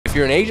If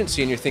you're an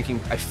agency and you're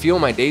thinking, I feel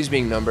my days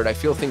being numbered, I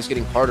feel things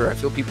getting harder, I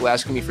feel people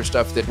asking me for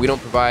stuff that we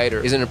don't provide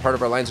or isn't a part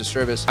of our lines of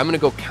service, I'm going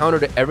to go counter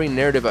to every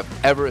narrative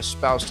I've ever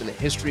espoused in the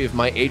history of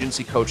my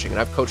agency coaching.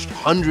 And I've coached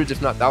hundreds,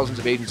 if not thousands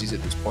of agencies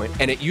at this point.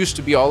 And it used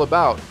to be all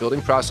about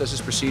building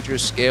processes,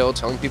 procedures, scale,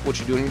 telling people what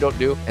you do and you don't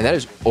do. And that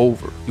is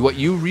over. What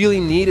you really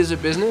need as a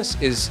business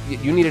is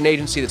you need an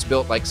agency that's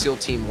built like SEAL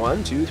Team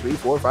 1, 2, 3,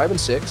 4, 5, and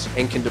 6,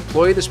 and can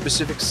deploy the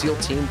specific SEAL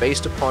team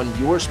based upon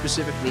your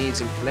specific needs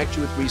and connect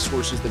you with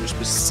resources that are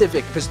specific,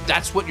 because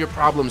that's what your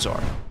problems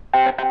are.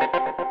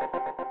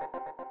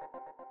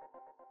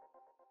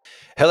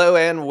 Hello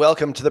and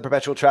welcome to the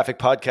Perpetual Traffic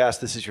podcast.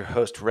 This is your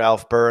host,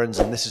 Ralph Burns,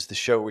 and this is the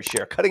show where we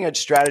share cutting-edge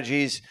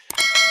strategies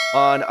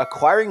on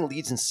acquiring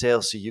leads and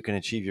sales so you can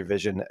achieve your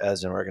vision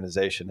as an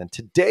organization. And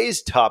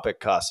today's topic,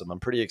 Kasim, I'm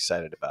pretty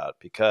excited about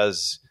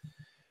because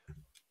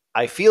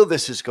I feel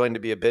this is going to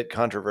be a bit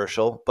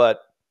controversial, but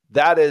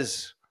that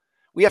is,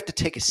 we have to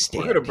take a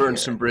stand. We're going to burn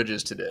some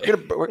bridges today.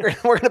 We're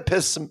going to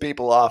piss some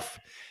people off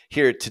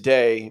here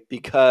today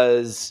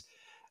because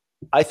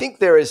I think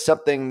there is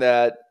something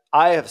that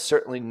I have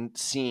certainly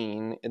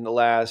seen in the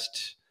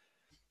last,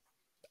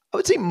 I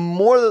would say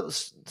more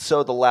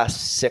so the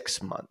last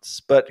 6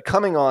 months, but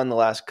coming on the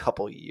last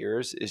couple of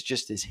years is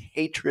just this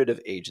hatred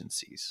of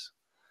agencies.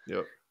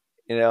 Yep.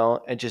 You know,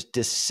 and just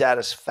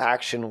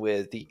dissatisfaction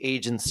with the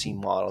agency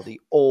model,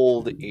 the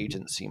old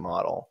agency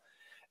model,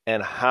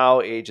 and how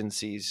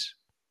agencies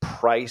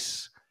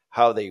price,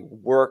 how they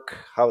work,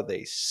 how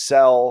they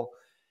sell,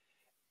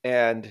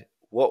 and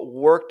what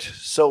worked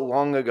so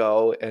long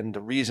ago, and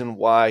the reason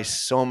why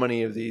so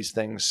many of these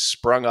things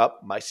sprung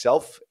up,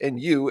 myself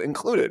and you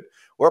included.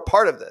 We're a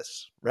part of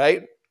this,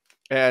 right?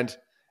 And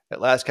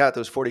at last count, there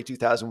was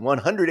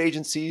 42,100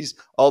 agencies,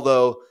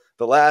 although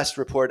the last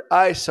report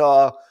I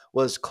saw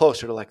was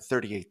closer to like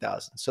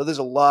 38,000. So there's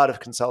a lot of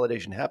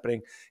consolidation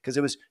happening because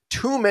there was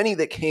too many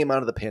that came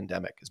out of the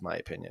pandemic, is my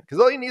opinion.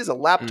 Because all you need is a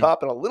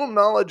laptop and a little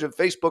knowledge of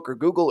Facebook or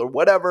Google or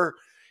whatever,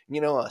 you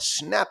know, a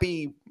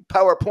snappy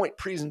PowerPoint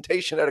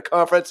presentation at a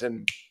conference,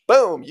 and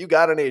boom, you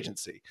got an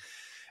agency.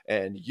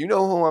 And you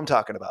know who I'm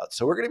talking about.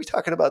 So we're going to be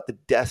talking about the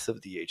death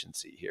of the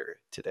agency here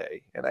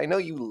today. And I know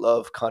you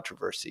love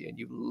controversy and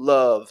you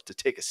love to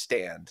take a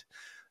stand.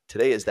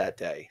 Today is that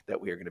day that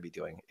we are going to be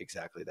doing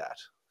exactly that.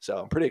 So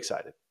I'm pretty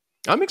excited.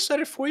 I'm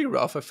excited for you,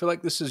 Ralph. I feel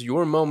like this is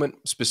your moment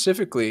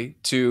specifically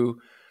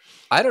to,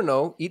 I don't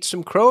know, eat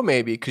some crow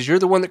maybe, because you're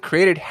the one that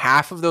created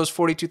half of those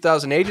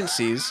 42,000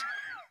 agencies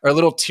are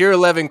little tier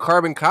 11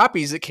 carbon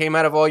copies that came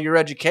out of all your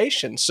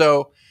education.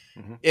 So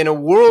in a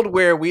world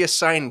where we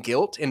assign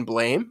guilt and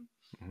blame,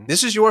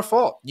 this is your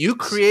fault. You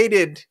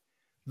created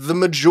the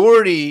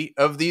majority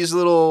of these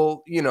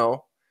little, you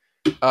know,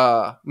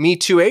 Me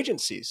Too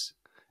agencies.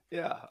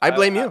 Yeah. I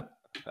blame you.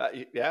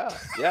 Yeah.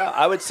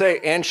 I would say,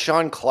 and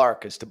Sean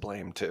Clark is to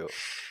blame too.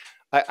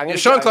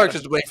 Sean Clark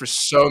is to blame for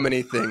so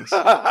many things.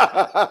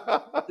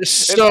 There's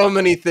so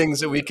many things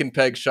that we can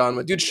peg Sean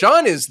with. Dude,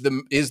 Sean is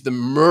the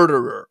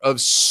murderer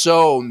of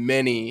so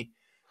many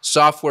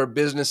software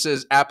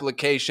businesses,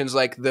 applications,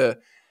 like you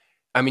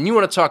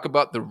want to talk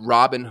about the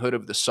Robin Hood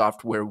of the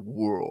software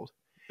world.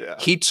 Yeah.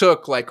 He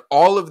took like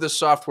all of the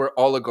software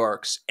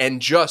oligarchs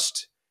and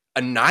just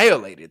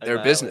annihilated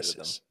their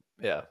businesses.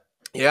 Them.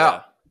 Yeah.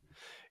 Yeah.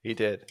 He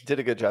did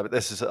a good job.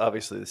 This is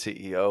obviously the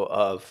CEO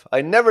of,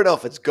 I never know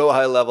if it's Go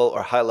High Level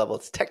or High Level.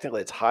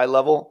 It's High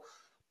Level,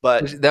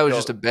 but that was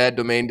just a bad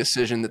domain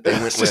decision that they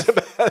went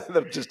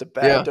with. Just a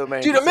bad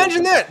domain. Dude, decision.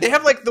 Imagine that. They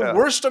have like the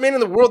worst domain in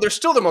the world. They're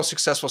still the most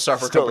successful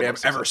software company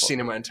I've ever seen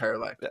in my entire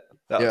life. Yeah,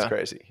 that was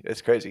crazy.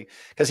 It's crazy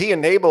because he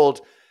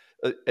enabled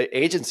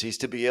agencies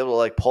to be able to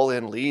like pull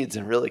in leads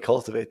and really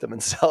cultivate them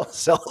and sell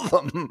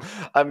them.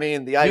 I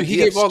mean, the idea. He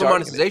gave all the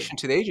monetization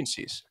to the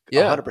agencies.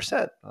 Yeah,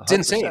 100%. It's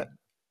insane.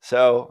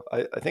 So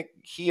I think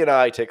he and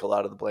I take a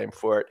lot of the blame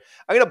for it.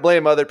 I'm going to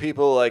blame other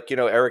people like, you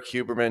know, Eric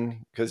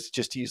Huberman, because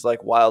he's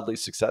like wildly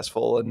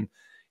successful and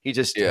he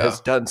just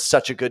has done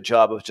such a good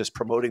job of just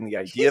promoting the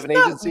idea of an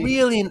agency. Not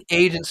really an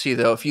agency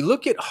though. If you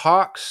look at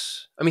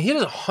Hawks, I mean, he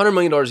does $100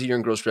 million a year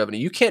in gross revenue.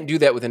 You can't do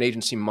that with an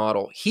agency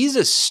model. He's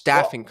a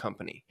staffing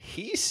company.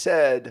 He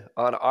said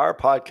on our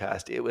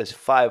podcast, it was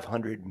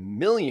 $500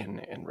 million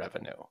in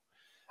revenue.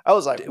 I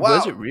was like, wow.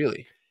 Was it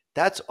really?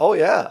 Oh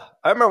yeah.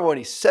 I remember when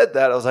he said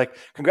that, I was like,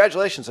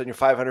 congratulations on your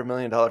 $500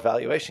 million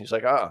valuation. He's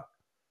like,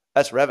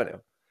 that's revenue.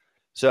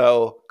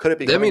 So could it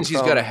be? That means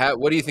he's got to have,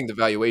 what do you think the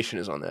valuation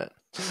is on that?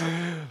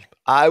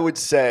 I would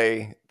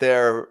say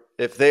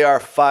if they are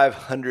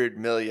 500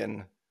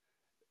 million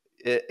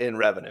in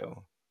revenue,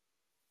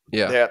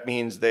 that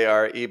means they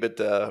are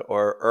EBITDA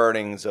or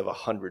earnings of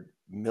 100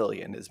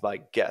 million is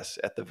my guess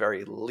at the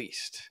very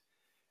least.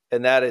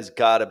 And that has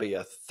got to be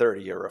a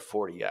 30 or a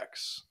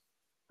 40x.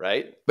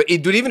 Right? But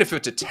dude, even if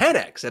it's a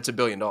 10x, that's $1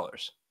 billion.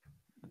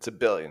 It's $1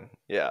 billion.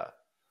 Yeah.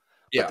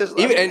 Yeah.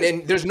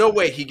 And there's no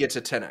way he gets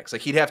a 10x. Like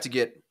he'd have to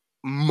get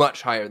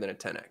much higher than a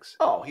 10x.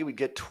 Oh, he would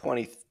get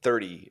 20,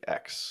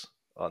 30x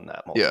on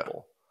that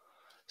multiple. Yeah.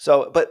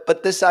 So,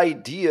 but this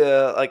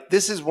idea, like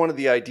this is one of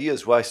the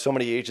ideas why so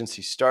many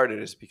agencies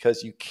started, is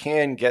because you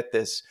can get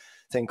this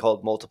thing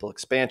called multiple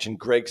expansion.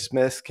 Greg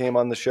Smith came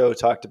on the show,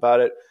 talked about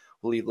it.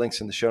 We'll leave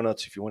links in the show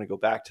notes if you want to go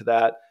back to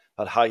that,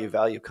 about how you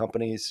value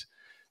companies.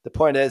 The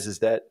point is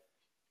that,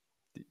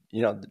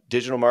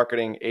 digital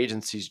marketing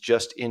agencies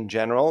just in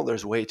general,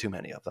 there's way too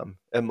many of them,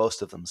 and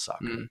most of them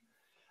suck.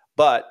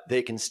 But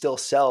they can still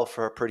sell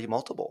for a pretty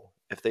multiple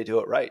if they do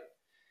it right.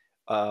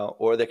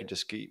 Or they can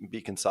just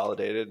be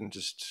consolidated and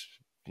just,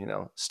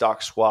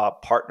 stock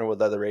swap, partner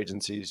with other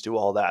agencies, do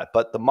all that.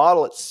 But the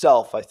model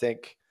itself, I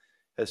think,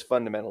 has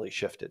fundamentally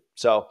shifted.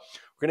 So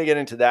we're going to get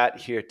into that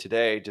here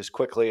today just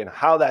quickly, and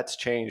how that's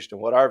changed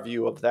and what our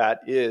view of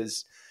that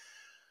is.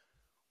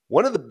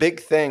 One of the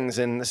big things,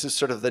 and this is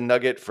sort of the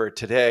nugget for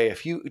today,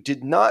 if you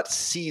did not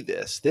see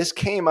this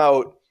came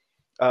out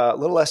a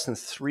little less than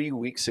 3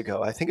 weeks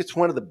ago. I think it's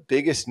one of the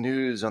biggest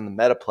news on the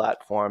Meta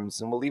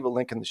platforms, and we'll leave a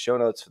link in the show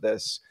notes for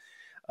this,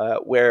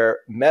 where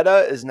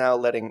Meta is now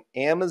letting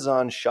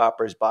Amazon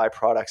shoppers buy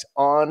products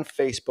on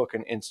Facebook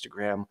and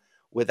Instagram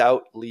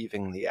without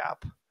leaving the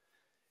app.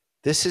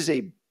 This is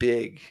a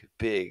big,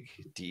 big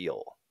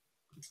deal.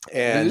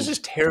 And this is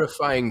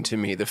terrifying to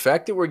me. The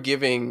fact that we're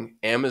giving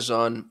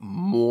Amazon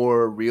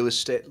more real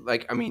estate,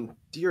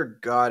 dear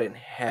God in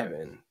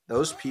heaven,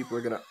 those people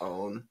are going to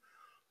own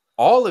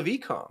all of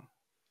e-com.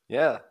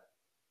 Yeah.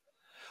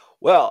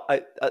 Well,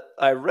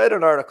 I read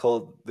an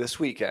article this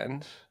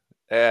weekend,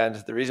 and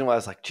the reason why I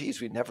was like,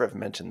 geez, we never have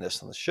mentioned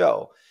this on the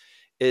show,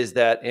 is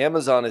that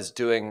Amazon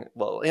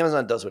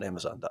does what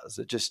Amazon does.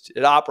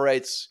 It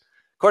operates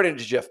according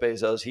to Jeff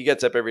Bezos. He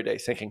gets up every day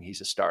thinking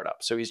he's a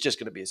startup. So he's just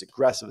going to be as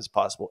aggressive as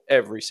possible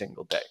every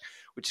single day,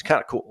 which is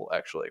kind of cool,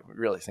 actually, if we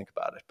really think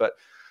about it. But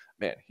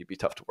man, he'd be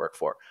tough to work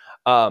for.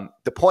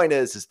 The point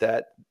is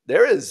that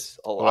there is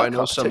a lot of competition. I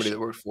know somebody that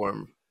worked for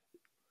him.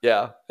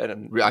 Yeah.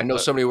 I know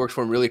somebody who worked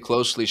for him really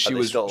closely. She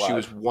was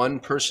one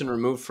person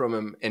removed from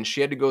him, and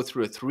she had to go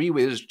through a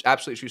 3-week, this is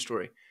absolutely true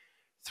story,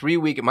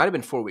 3-week, it might have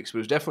been 4 weeks, but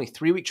it was definitely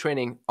 3-week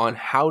training on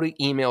how to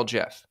email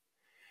Jeff.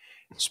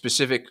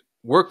 Specific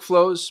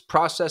workflows,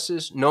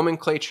 processes,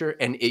 nomenclature,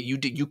 and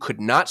you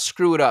could not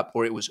screw it up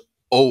or it was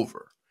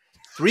over.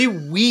 3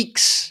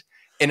 weeks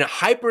in a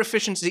hyper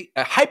efficient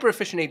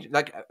agent,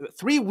 like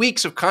 3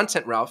 weeks of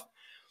content, Ralph.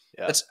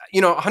 Yeah. That's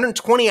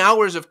 120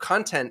 hours of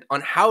content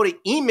on how to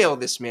email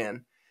this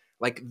man.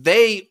 Like,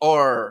 they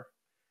are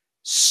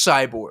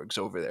cyborgs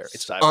over there.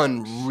 It's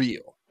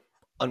unreal.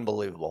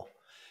 Unbelievable.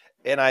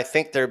 And I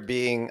think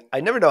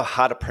I never know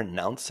how to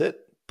pronounce it,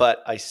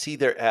 but I see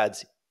their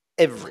ads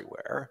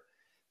everywhere.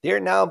 They're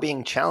now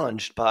being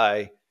challenged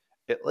by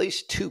at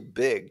least 2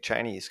 big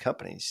Chinese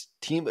companies.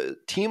 Temu.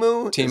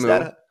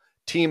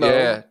 Temu.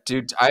 Yeah,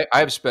 dude,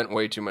 I've spent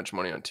way too much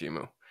money on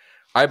Temu.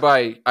 I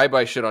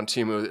buy shit on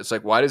Temu. It's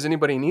like, why does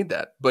anybody need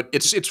that? But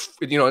it's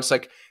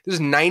like, this is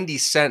 90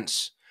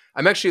 cents.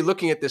 I'm actually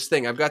looking at this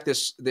thing. I've got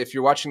this. If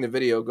you're watching the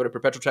video, go to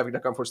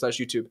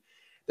perpetualtraffic.com/YouTube.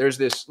 There's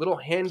this little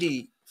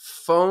handy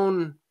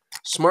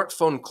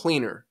smartphone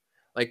cleaner.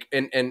 Like,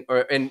 and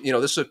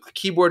this is a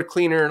keyboard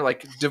cleaner,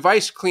 like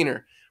device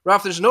cleaner.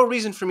 Ralph, there's no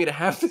reason for me to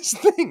have this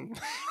thing,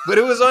 but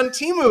it was on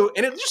Temu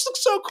and it just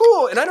looks so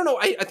cool. And I don't know,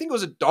 I think it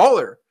was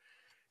 $1.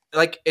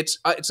 Like, it's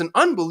an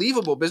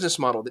unbelievable business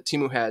model that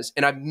Temu has.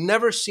 And I've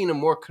never seen a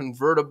more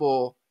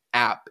convertible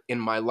app in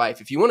my life.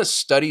 If you want to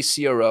study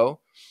CRO,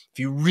 if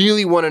you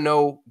really want to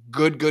know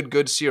good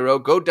CRO,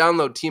 go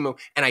download Temu.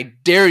 And I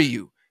dare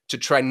you to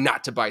try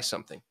not to buy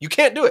something. You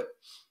can't do it.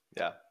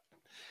 Yeah.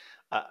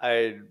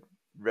 I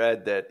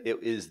read that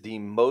it is the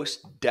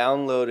most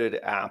downloaded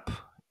app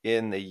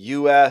in the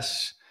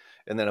US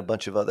and then a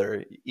bunch of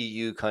other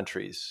EU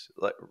countries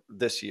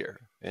this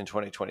year in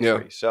 2023.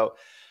 Yeah. So,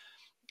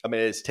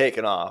 it's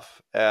taken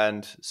off.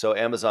 And so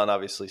Amazon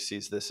obviously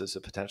sees this as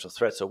a potential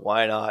threat. So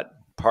why not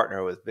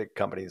partner with big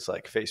companies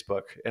like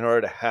Facebook in order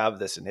to have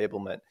this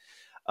enablement?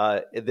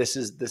 This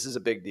is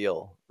a big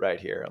deal right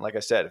here. And like I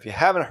said, if you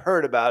haven't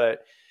heard about it,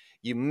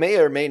 you may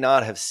or may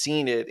not have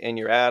seen it in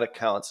your ad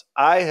accounts.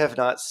 I have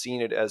not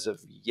seen it as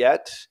of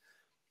yet,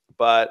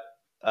 but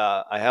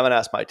I haven't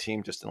asked my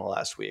team just in the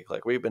last week.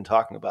 Like, we've been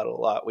talking about it a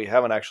lot. We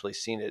haven't actually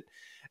seen it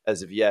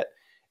as of yet.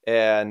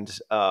 And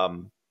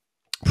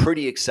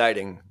pretty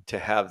exciting to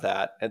have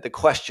that. And the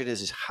question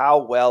is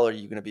how well are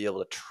you going to be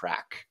able to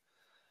track?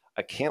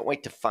 I can't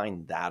wait to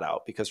find that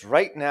out, because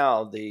right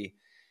now the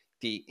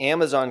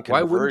Amazon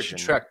conversion. Why wouldn't you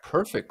track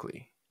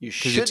perfectly? You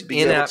should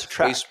be able to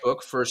track.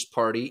 Facebook first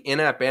party,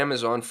 in-app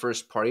Amazon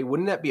first party.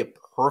 Wouldn't that be a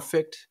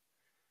perfect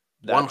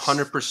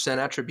 100%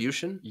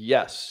 attribution?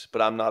 Yes,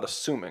 but I'm not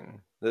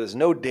assuming. There's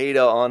no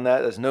data on that.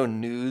 There's no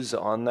news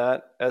on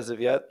that as of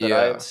yet that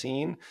I have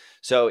seen.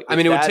 So it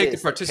would take the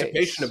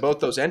participation of both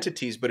those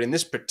entities, but in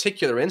this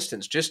particular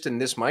instance, just in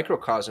this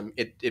microcosm,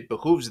 it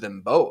behooves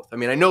them both. I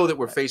know that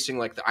we're facing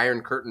like the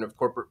iron curtain of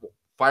corporate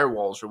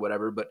firewalls or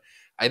whatever, but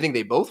I think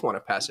they both want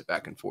to pass it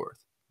back and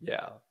forth.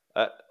 Yeah.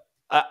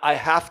 I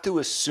have to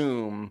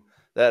assume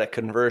that a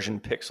conversion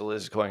pixel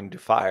is going to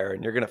fire,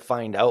 and you're going to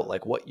find out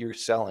like what you're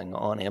selling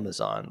on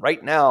Amazon.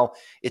 Right now,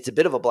 it's a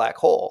bit of a black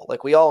hole.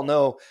 Like, we all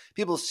know,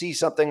 people see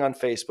something on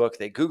Facebook,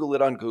 they Google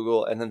it on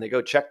Google, and then they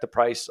go check the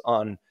price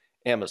on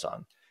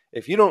Amazon.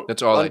 If you don't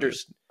That's all I do.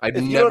 I've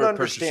if you don't never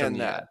purchased from understand the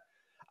that, ad.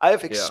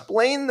 I've Yeah.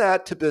 explained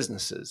that to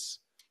businesses,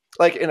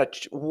 like in a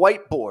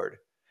whiteboard,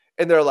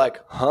 and they're like,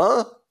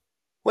 "Huh?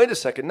 Wait a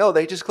second. No,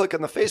 they just click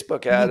on the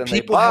Facebook You ad mean and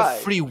they people have buy."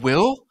 free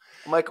will?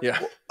 I'm like, Yeah.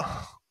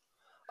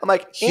 I'm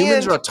like,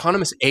 Humans are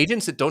autonomous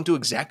agents that don't do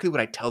exactly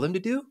what I tell them to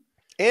do?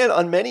 and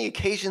on many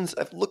occasions,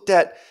 I've looked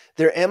at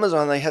their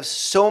Amazon. They have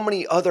so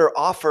many other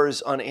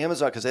offers on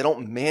Amazon because they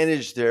don't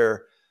manage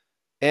their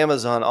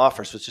Amazon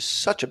offers, which is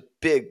such a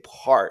big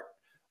part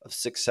of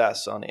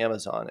success on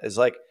Amazon. Is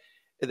like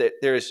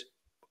there's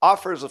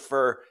offers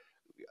for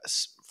a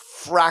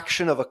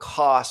fraction of a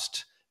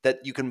cost that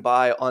you can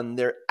buy on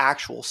their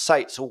actual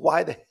site. So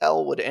why the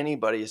hell would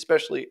anybody,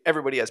 especially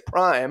everybody has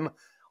Prime,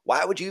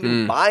 why would you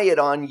even buy it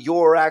on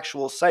your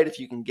actual site if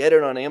you can get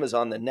it on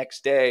Amazon the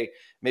next day,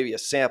 maybe a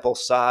sample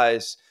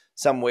size,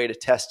 some way to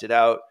test it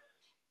out?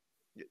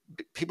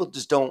 People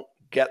just don't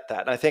get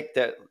that. And I think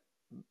that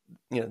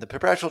the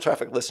perpetual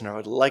traffic listener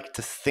would like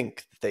to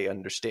think that they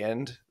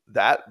understand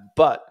that,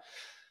 but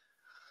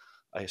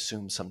I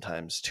assume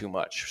sometimes too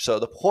much. So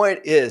the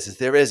point is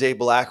there is a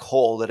black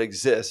hole that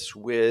exists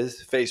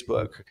with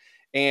Facebook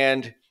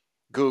and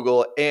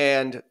Google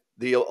and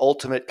the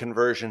ultimate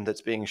conversion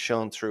that's being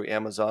shown through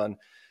Amazon.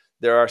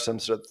 There are some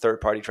sort of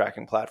third-party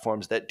tracking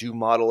platforms that do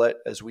model it,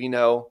 as we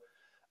know.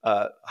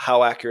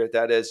 How accurate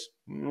that is,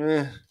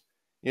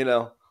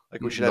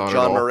 like we should have Not at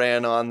John all.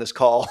 Moran on this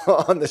call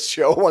on this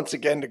show once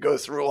again to go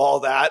through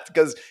all that,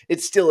 because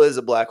it still is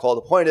a black hole.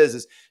 The point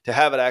is to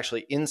have it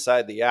actually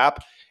inside the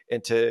app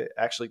and to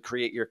actually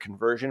create your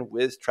conversion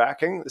with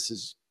tracking. This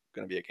is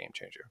going to be a game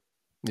changer.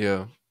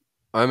 Yeah.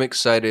 I'm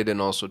excited and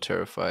also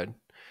terrified.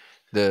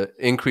 The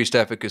increased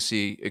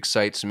efficacy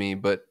excites me,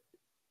 but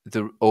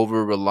the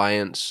over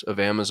reliance of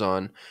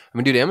Amazon. I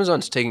mean, dude,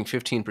 Amazon's taking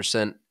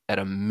 15% at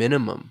a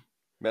minimum.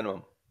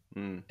 Minimum.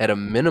 At a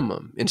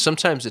minimum. And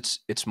sometimes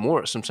it's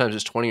more. Sometimes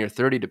it's 20 or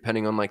 30,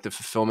 depending on like the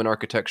fulfillment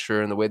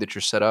architecture and the way that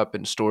you're set up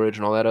and storage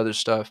and all that other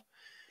stuff.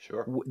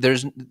 Sure.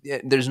 There's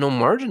no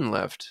margin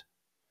left.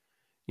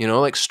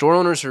 Like store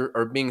owners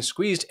are being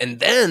squeezed, and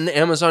then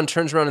Amazon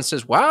turns around and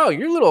says, wow,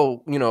 your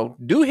little,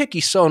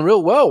 doohickey's selling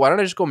real well. Why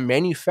don't I just go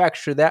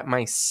manufacture that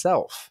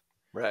myself?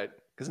 Right.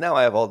 Because now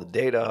I have all the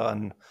data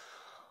on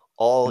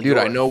all Dude,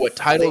 I your know what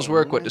titles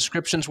work, what thing.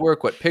 descriptions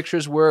work, what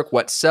pictures work,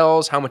 what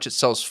sells, how much it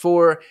sells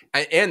for.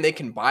 And they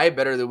can buy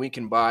better than we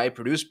can buy,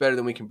 produce better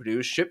than we can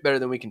produce, ship better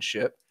than we can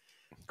ship.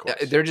 Of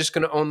course. They're just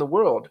going to own the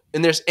world.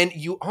 And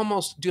you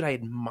almost, dude, I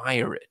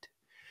admire it.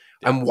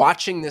 Yeah. I'm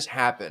watching this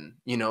happen,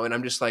 and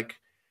I'm just like,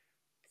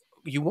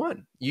 you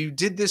won. You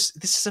did this.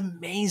 This is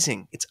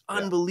amazing. It's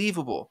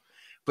unbelievable.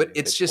 But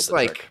it's just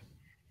like,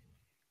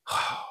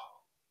 oh,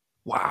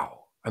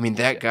 wow. I mean,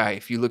 that guy,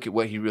 if you look at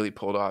what he really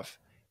pulled off,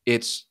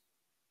 it's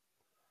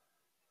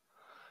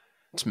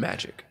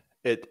magic.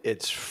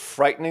 It's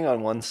frightening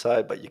on one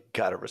side, but you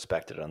got to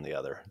respect it on the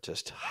other.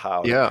 Just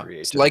how to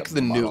create it's like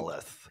the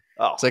monolith.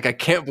 Oh. It's like, I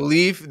can't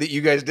believe that you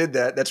guys did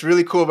that. That's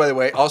really cool, by the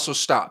way. Also,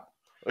 stop.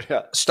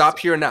 Yeah. Stop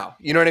here now.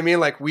 You know what I mean?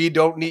 Like, we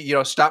don't need,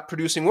 stop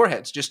producing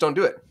warheads. Just don't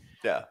do it.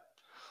 Yeah.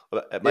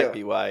 Well, it might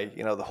be why,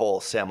 the whole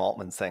Sam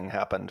Altman thing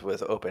happened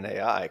with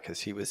OpenAI, because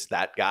he was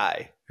that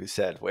guy who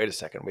said, wait a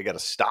second, we got to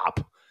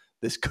stop.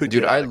 This could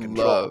get out of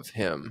control. I love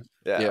him.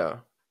 Yeah.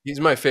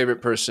 He's my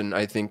favorite person,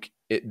 I think,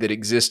 that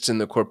exists in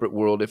the corporate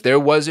world. If there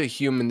was a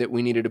human that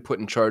we needed to put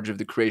in charge of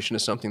the creation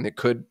of something that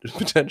could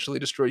potentially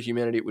destroy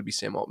humanity, it would be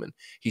Sam Altman.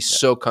 He's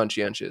so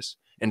conscientious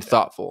and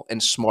thoughtful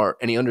and smart,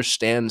 and he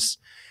understands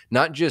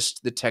not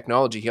just the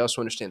technology, he also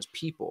understands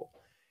people.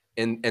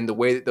 And the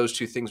way that those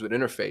two things would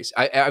interface.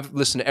 I've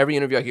listened to every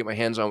interview I get my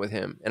hands on with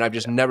him, and I've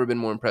just never been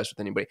more impressed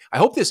with anybody. I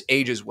hope this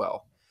ages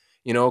well,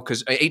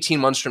 because 18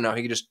 months from now,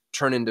 he could just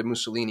turn into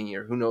Mussolini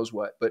or who knows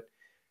what. But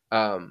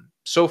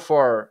so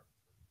far,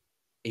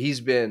 he's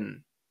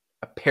been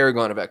a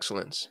paragon of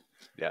excellence.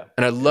 Yeah.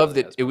 And I love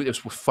that it was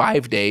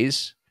 5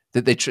 days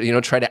that they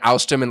tried to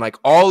oust him, and like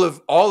all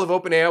of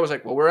OpenAI was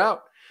like, well, we're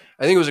out.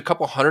 I think it was a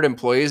couple hundred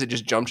employees that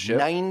just jumped ship.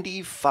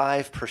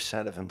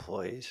 95% of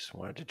employees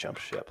wanted to jump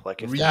ship.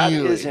 Like, if that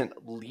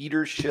isn't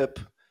leadership,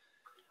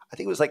 I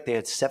think it was like they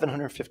had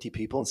 750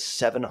 people and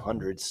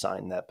 700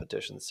 signed that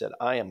petition that said,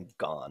 I am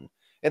gone.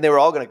 And they were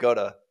all going to go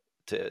to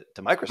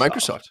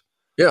Microsoft.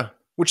 Yeah.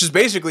 Which is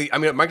basically, I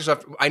mean,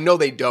 Microsoft, I know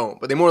they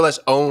don't, but they more or less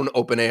own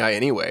OpenAI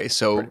anyway.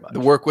 So the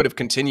work would have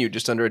continued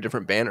just under a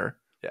different banner.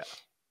 Yeah.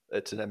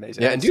 It's an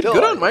amazing. Yeah, and dude,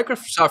 good on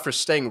Microsoft for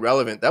staying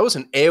relevant. That was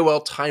an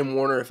AOL Time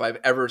Warner if I've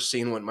ever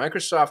seen one.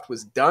 Microsoft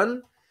was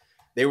done.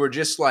 They were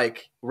just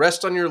like,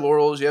 rest on your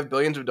laurels. You have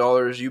billions of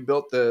dollars. You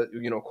built the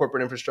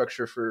corporate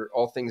infrastructure for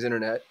all things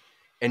internet,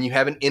 and you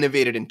haven't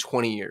innovated in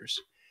 20 years.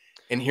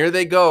 And here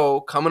they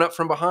go, coming up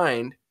from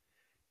behind,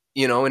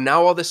 and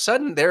now all of a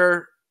sudden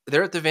they're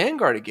at the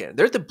vanguard again.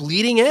 They're at the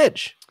bleeding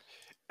edge.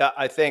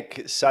 I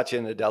think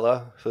Satya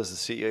Nadella, who's the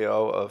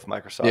CEO of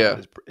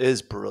Microsoft,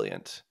 is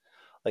brilliant.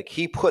 Like,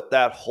 he put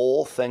that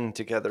whole thing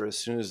together as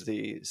soon as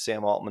the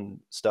Sam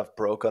Altman stuff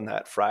broke on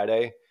that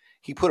Friday.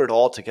 He put it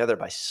all together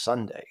by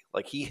Sunday.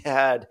 Like, he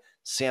had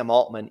Sam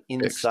Altman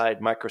Fixed. inside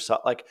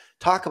Microsoft. Like,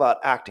 talk about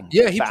acting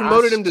Yeah, he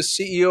promoted him to fast,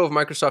 CEO of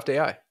Microsoft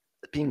AI.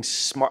 being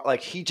smart.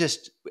 Like, he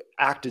just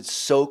acted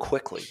so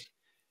quickly.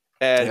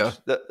 And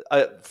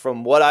Yeah.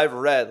 from what I've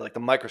read, like, the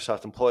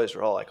Microsoft employees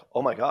were all like,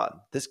 "Oh my God,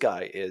 this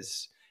guy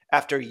is,"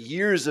 after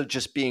years of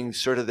just being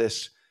sort of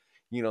this,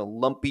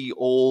 lumpy,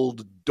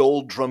 old,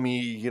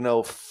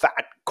 doldrummy,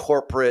 fat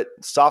corporate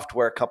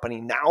software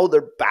company. Now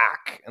they're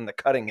back in the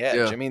cutting edge.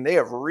 Yeah. I mean, they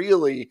have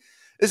really.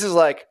 This is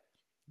like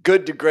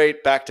good to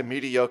great, back to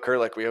mediocre,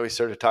 like we always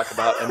sort of talk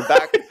about, and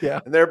back, Yeah.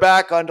 and they're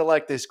back onto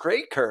like this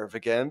great curve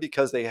again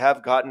because they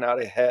have gotten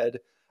out ahead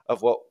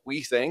of what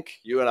we think,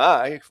 you and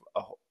I,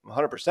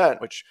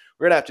 100%. Which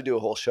we're gonna have to do a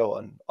whole show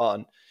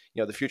on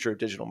the future of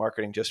digital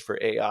marketing just for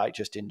AI,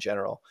 just in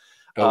general.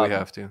 Oh, we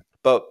have to.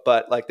 But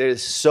like,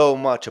 there's so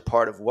much a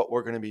part of what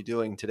we're going to be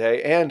doing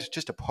today, and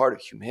just a part of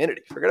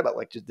humanity. Forget about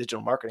like just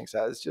digital marketing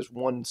side; it's just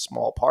one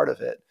small part of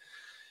it.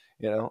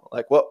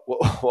 Like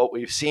what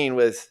we've seen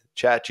with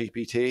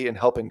ChatGPT and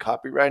helping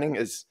copywriting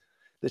is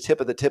the tip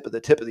of the tip of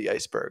the tip of the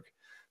iceberg.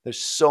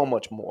 There's so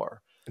much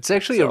more. It's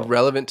actually So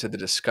irrelevant to the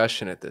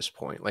discussion at this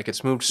point. Like,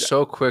 it's moved yeah,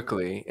 so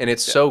quickly and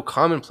it's yeah, so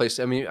commonplace.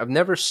 I mean, I've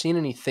never seen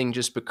anything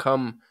just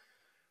become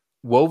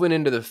woven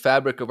into the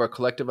fabric of our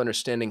collective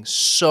understanding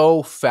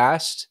so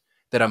fast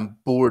that I'm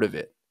bored of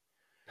it.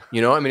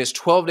 I mean, it's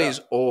 12 yeah. days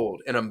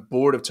old and I'm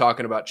bored of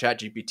talking about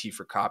ChatGPT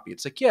for copy.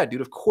 It's like, yeah,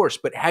 dude, of course.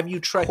 But have you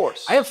Of tried? I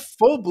course, have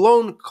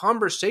full-blown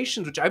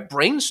conversations, which I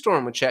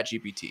brainstorm with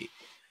ChatGPT.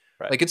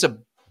 right? Like, it's a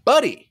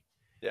buddy.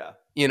 Yeah,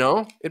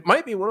 It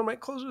might be one of my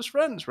closest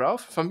friends,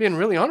 Ralph, if I'm being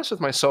really honest with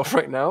myself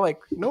right now. Like,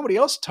 nobody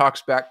else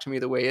talks back to me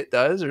the way it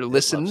does or it loves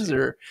listens you.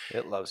 or,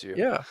 It loves you.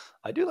 yeah.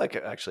 I do like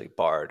it, actually.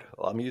 Bard.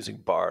 Well, I'm using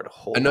Bard a I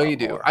whole know lot you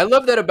do. more. I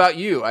love that about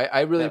you.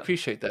 I really Yeah.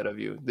 appreciate that of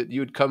you, that you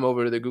would come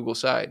over to the Google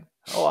side.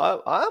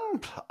 Oh,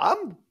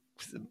 I'm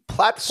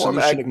platform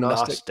Solution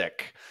agnostic.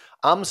 agnostic.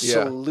 I'm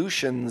Yeah.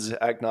 solutions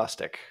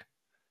agnostic.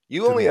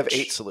 You only have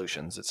 8 Dooch.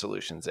 solutions at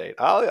Solutions 8.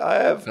 I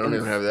have I don't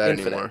even have that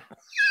infinite. anymore.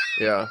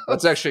 Yeah.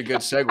 That's actually a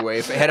good segue.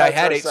 If I That's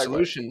had our 8 segue.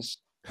 solutions,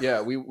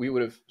 yeah, we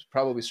would have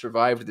probably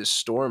survived this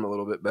storm a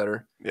little bit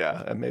better.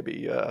 Yeah, and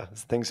maybe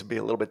things would be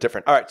a little bit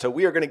different. All right, so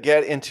we are going to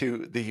get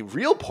into the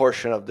real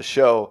portion of the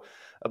show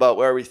about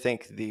where we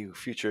think the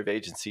future of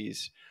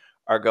agencies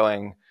are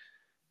going.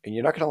 And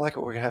you're not going to like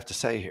what we're going to have to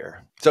say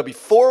here. So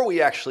before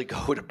we actually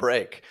go to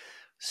break,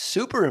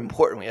 super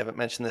important, we haven't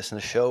mentioned this in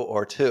the show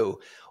or two,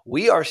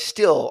 we are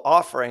still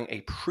offering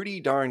a pretty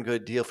darn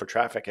good deal for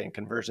Traffic and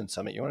Conversion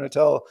Summit. You want to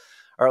tell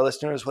our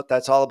listeners what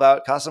that's all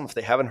about, Kasim, if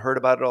they haven't heard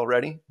about it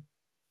already?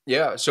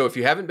 Yeah. So if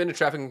you haven't been to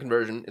Traffic and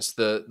Conversion, it's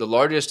the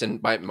largest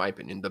and, by my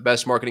opinion, the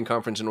best marketing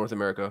conference in North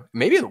America,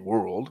 maybe in the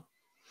world.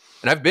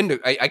 And I've been to,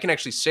 I can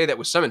actually say that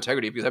with some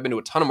integrity because I've been to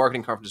a ton of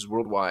marketing conferences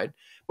worldwide,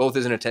 both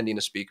as an attendee and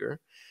a speaker.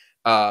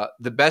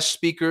 The best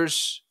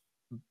speakers,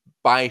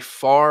 by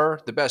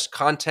far, the best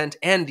content,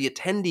 and the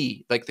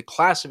attendee, like the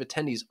class of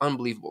attendees,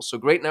 unbelievable. So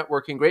great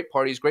networking, great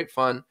parties, great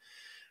fun.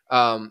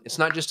 It's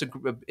not just an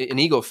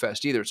ego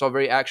fest either. It's all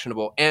very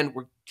actionable. And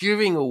we're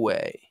giving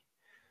away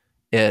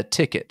a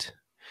ticket.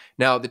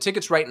 Now, the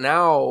tickets right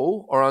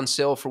now are on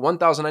sale for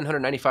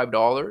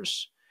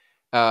 $1,995.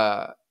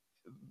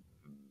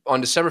 On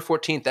December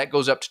 14th, that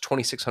goes up to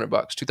 $2,600,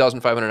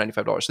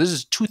 $2,595. So this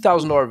is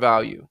 $2,000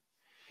 value.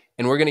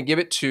 And we're going to give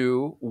it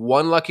to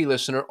one lucky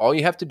listener. All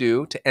you have to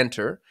do to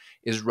enter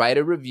is write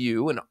a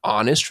review, an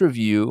honest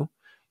review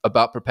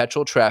about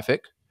Perpetual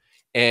Traffic.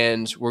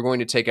 And we're going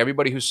to take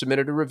everybody who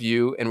submitted a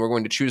review and we're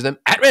going to choose them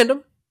at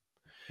random.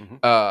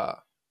 Mm-hmm.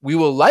 We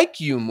will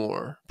like you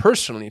more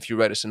personally if you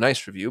write us a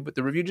nice review, but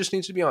the review just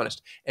needs to be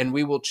honest. And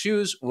we will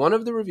choose one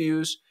of the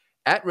reviews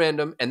at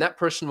random, and that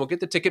person will get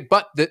the ticket.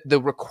 But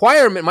the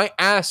requirement, my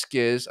ask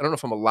is, I don't know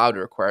if I'm allowed to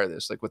require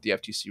this, like what the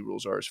FTC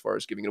rules are as far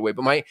as giving it away,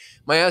 but my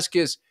ask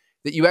is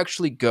that you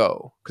actually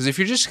go. Because if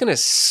you're just going to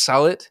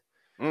sell it,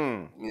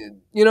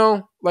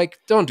 like,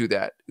 don't do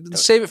that.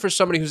 Save it for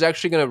somebody who's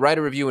actually going to write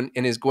a review and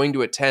is going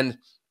to attend,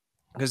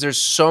 because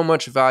there's so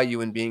much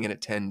value in being an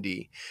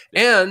attendee.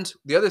 And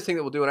the other thing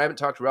that we'll do, and I haven't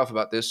talked to Ralph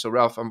about this, so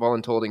Ralph, I'm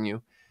voluntolding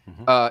you.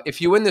 Mm-hmm. If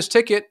you win this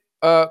ticket,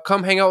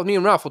 come hang out with me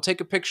and Ralph. We'll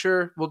take a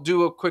picture. We'll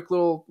do a quick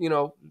little,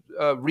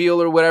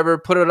 reel or whatever,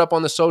 put it up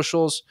on the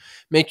socials,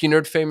 make you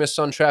nerd famous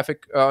on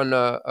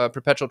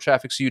Perpetual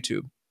Traffic's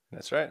YouTube.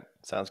 That's right.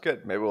 Sounds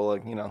good. Maybe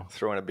we'll,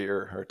 throw in a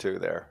beer or two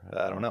there.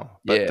 I don't know.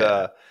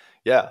 Yeah.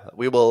 But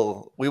we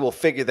will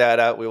figure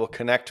that out. We will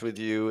connect with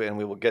you and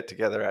we will get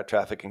together at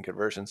Traffic and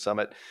Conversion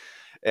Summit.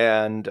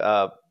 And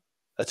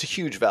that's a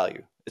huge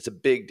value. It's a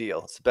big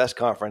deal. It's the best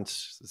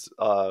conference.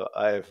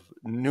 I have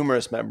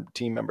numerous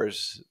team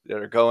members that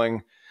are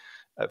going.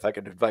 If I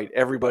could invite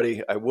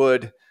everybody, I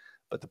would.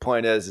 But the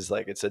point is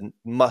like, it's a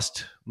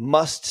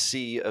must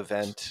see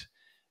event.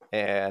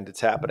 And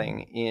it's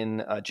happening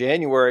in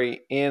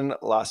January in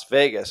Las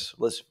Vegas.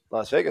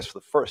 Las Vegas for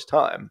the first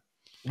time.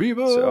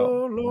 Viva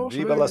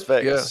Las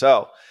Vegas. Yeah.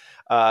 So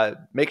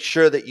make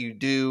sure that you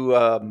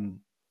do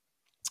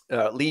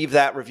leave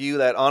that review,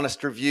 that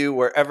honest review,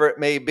 wherever it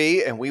may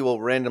be, and we will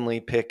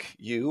randomly pick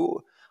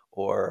you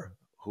or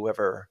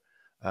whoever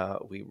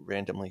we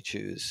randomly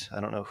choose. I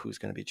don't know who's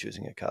going to be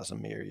choosing it,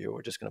 Kasim, me or you.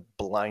 We're just going to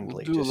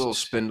blindly We'll do a little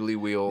spindly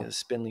wheel.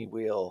 Spindly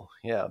wheel,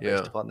 Yeah.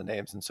 based upon the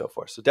names and so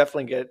forth. So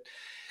definitely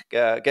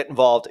get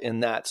involved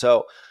in that.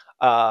 So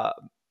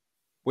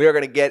we are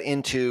going to get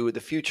into the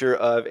future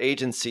of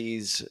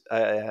agencies.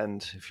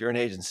 And if you're an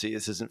agency,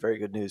 this isn't very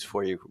good news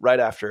for you right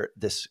after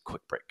this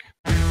quick break.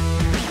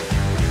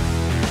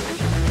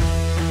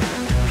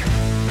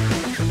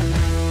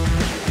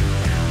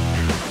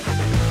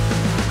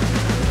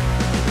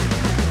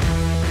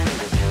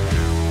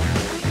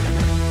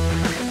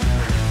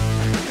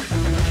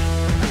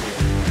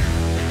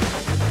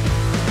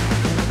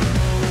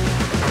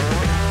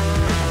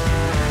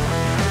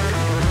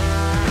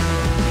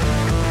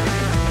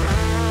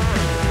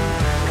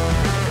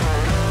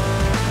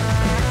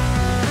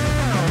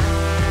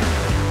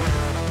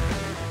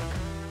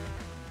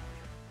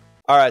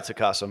 All right, so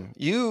Kasim,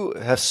 you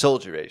have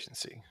sold your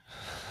agency.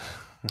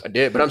 I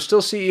did, but I'm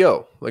still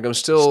CEO. Like I'm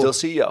still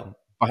CEO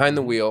behind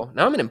the wheel.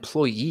 Now I'm an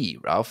employee,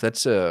 Ralph. For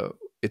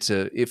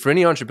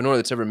any entrepreneur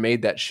that's ever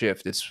made that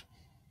shift,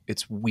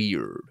 it's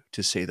weird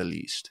to say the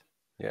least.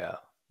 Yeah,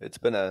 it's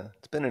been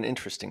an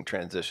interesting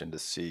transition to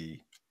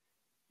see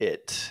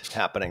it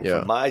happening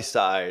from my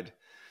side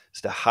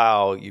as to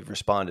how you've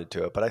responded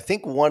to it. But I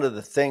think one of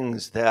the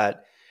things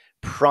that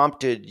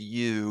prompted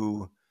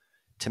you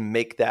to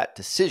make that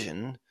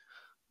decision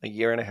a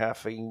year and a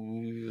half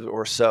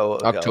or so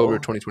ago. October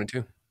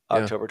 2022.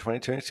 October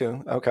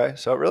 2022. Okay.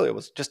 So it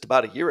was just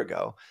about a year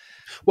ago.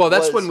 Well,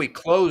 that's when we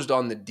closed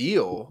on the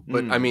deal.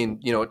 But I mean,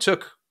 it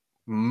took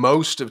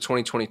most of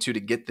 2022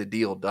 to get the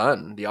deal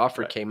done. The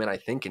offer came in, I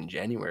think, in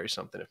January,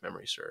 something, if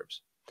memory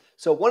serves.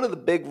 So one of the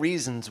big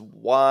reasons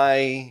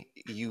why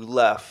you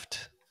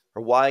left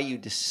or why you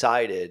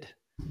decided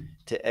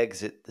to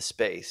exit the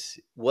space,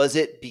 was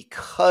it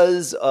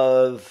because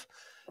of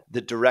the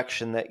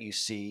direction that you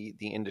see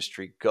the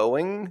industry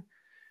going?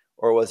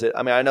 Or was it,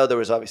 I mean, I know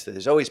there's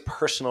always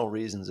personal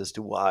reasons as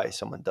to why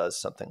someone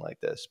does something like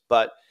this,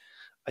 but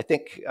I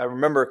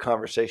remember a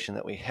conversation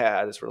that we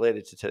had as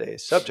related to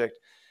today's subject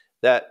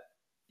that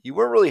you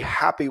weren't really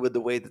happy with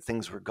the way that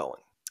things were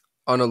going.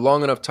 On a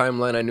long enough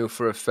timeline, I knew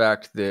for a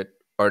fact that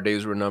our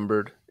days were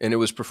numbered, and it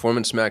was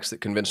Performance Max that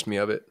convinced me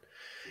of it.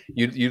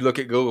 You look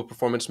at Google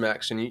Performance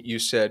Max and you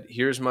said,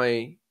 here's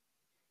my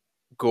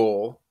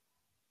goal.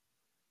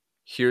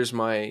 Here's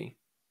my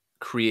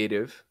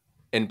creative.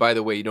 And by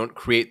the way, you don't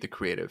create the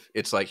creative.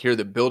 It's like, here are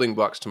the building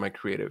blocks to my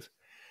creative.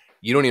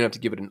 You don't even have to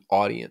give it an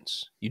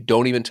audience. You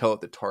don't even tell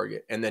it the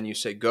target. And then you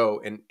say,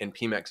 go. And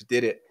PMax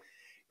did it.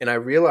 And I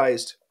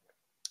realized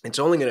it's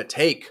only going to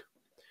take,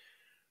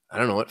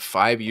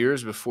 5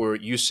 years before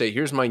you say,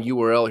 here's my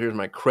URL, here's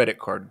my credit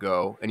card,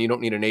 go. And you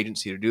don't need an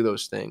agency to do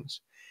those things.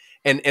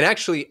 And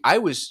actually, I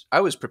was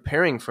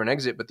preparing for an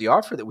exit, but the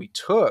offer that we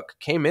took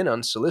came in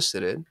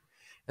unsolicited.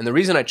 And the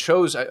reason I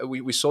chose,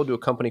 we sold to a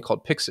company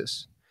called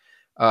Pixis.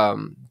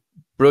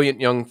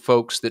 Brilliant young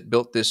folks that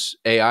built this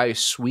AI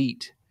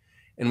suite.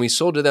 And we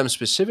sold to them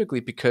specifically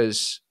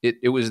because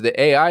it was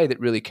the AI that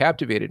really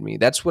captivated me.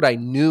 That's what I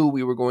knew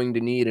we were going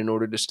to need in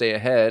order to stay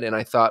ahead. And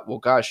I thought, well,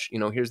 gosh,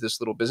 here's this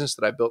little business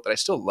that I built that I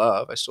still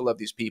love. I still love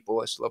these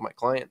people. I still love my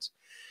clients.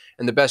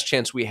 And the best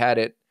chance we had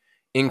at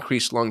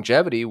increased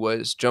longevity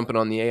was jumping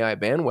on the AI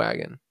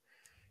bandwagon.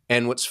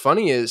 And what's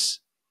funny is,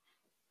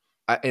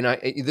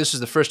 this is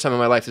the first time in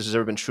my life this has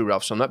ever been true,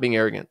 Ralph, so I'm not being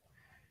arrogant.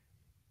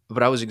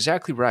 But I was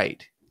exactly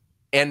right.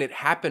 And it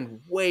happened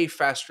way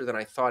faster than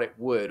I thought it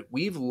would.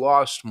 We've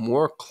lost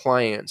more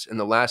clients in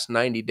the last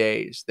 90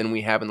 days than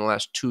we have in the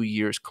last 2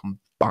 years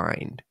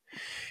combined.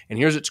 And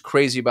here's what's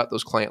crazy about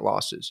those client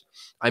losses.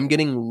 I'm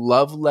getting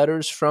love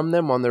letters from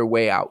them on their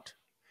way out.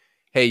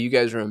 Hey, you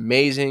guys are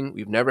amazing.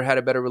 We've never had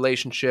a better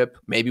relationship.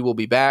 Maybe we'll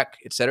be back,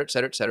 et cetera, et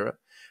cetera, et cetera.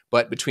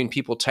 But between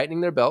people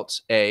tightening their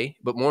belts,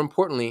 but more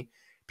importantly,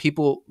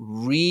 people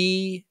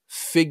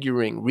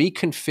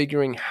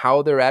reconfiguring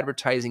how their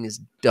advertising is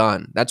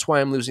done. That's why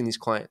I'm losing these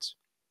clients.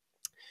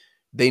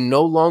 They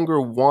no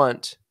longer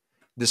want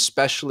the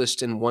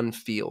specialist in one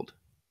field.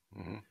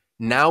 Mm-hmm.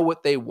 Now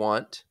what they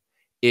want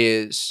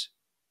is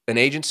an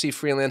agency,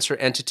 freelancer,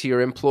 entity,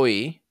 or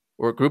employee,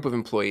 or a group of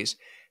employees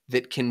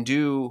that can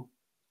do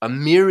a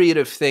myriad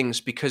of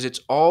things because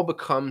it's all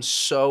become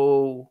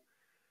so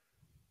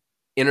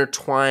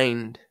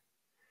intertwined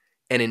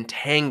and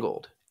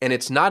entangled. And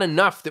it's not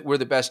enough that we're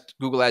the best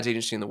Google Ads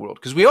agency in the world,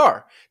 because we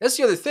are. That's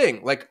the other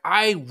thing. Like,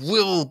 I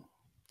will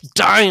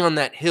die on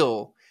that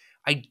hill.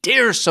 I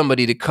dare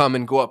somebody to come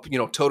and go up,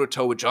 toe to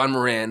toe with John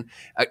Moran.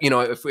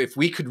 If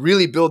we could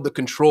really build the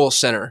control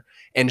center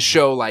and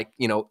show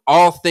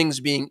all things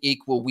being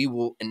equal, we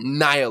will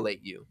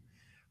annihilate you.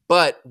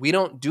 But we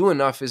don't do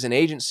enough as an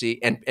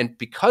agency. And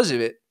because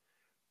of it,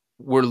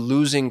 we're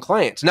losing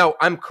clients. Now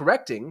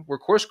we're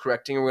course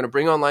correcting, and we're going to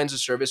bring on lines of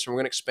service, and we're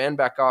going to expand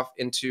back off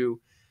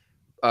into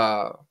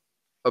a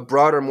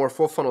broader, more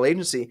full funnel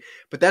agency.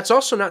 But that's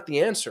also not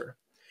the answer,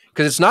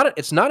 because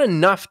it's not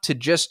enough to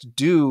just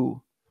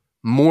do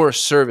more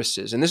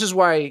services. And this is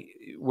why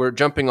we're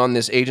jumping on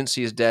this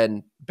agency is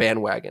dead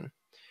bandwagon.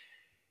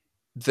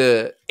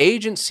 the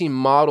agency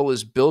model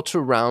is built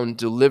around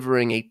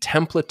delivering a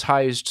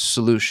templatized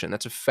solution.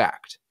 That's a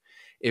fact.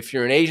 If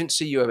you're an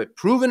agency, you have a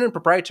proven and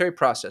proprietary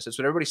process. That's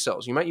what everybody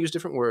sells. You might use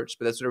different words,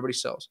 but that's what everybody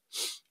sells.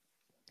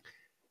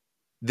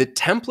 The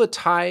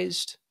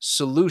templatized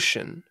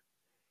solution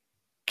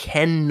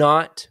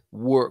cannot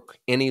work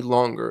any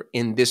longer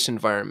in this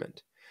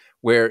environment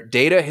where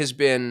data has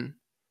been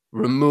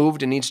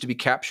removed and needs to be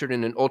captured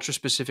in an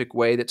ultra-specific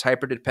way that's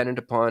hyper-dependent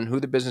upon who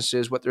the business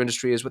is, what their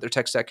industry is, what their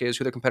tech stack is,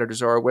 who their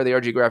competitors are, where they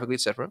are geographically,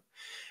 etc.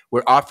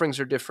 Where offerings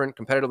are different,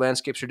 competitive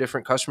landscapes are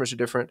different, customers are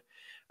different,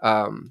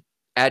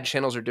 ad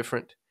channels are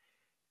different.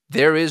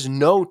 There is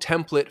no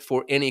template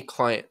for any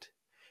client.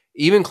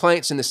 Even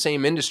clients in the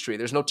same industry,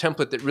 there's no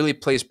template that really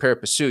plays pari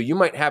passu. You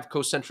might have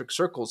concentric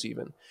circles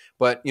even,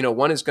 but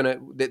one's going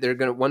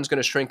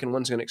to shrink and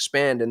one's going to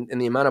expand,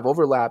 and the amount of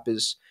overlap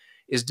is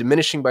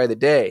diminishing by the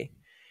day.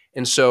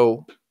 And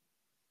so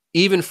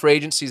even for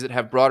agencies that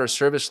have broader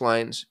service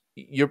lines,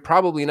 you're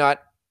probably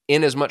not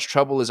in as much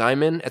trouble as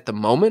I'm in at the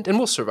moment. And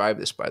we'll survive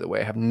this, by the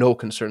way. I have no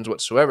concerns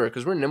whatsoever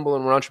because we're nimble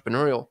and we're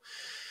entrepreneurial.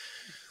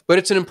 But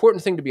it's an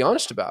important thing to be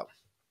honest about.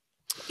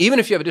 Even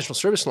if you have additional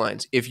service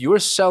lines, if you're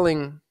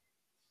selling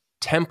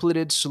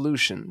templated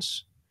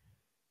solutions,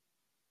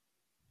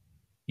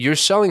 you're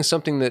selling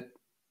something that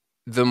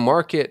the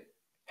market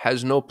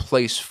has no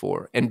place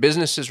for. And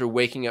businesses are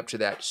waking up to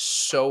that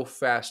so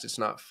fast it's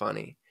not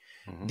funny.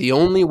 Mm-hmm. The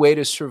only way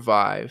to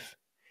survive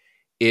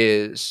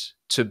is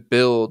to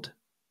build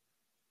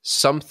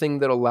something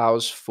that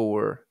allows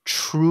for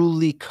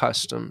truly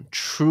custom,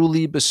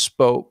 truly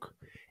bespoke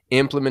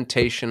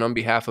implementation on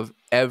behalf of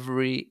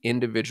every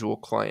individual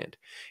client.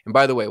 And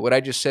by the way, what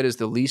I just said is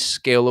the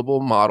least scalable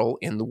model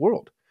in the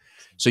world.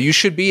 So you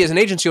should be, as an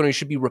agency owner, you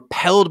should be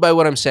repelled by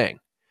what I'm saying.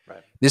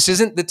 Right. This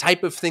isn't the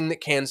type of thing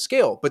that can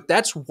scale, but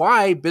that's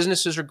why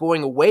businesses are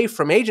going away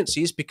from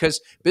agencies,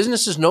 because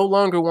businesses no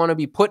longer want to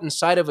be put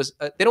inside of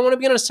they don't want to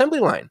be on an assembly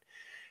line.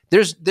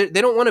 They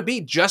don't want to be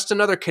just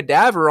another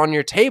cadaver on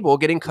your table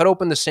getting cut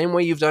open the same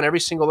way you've done every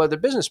single other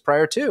business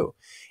prior to.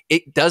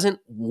 It doesn't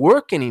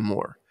work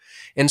anymore.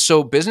 And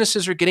so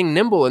businesses are getting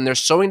nimble and they're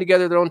sewing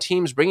together their own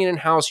teams, bringing it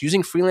in-house,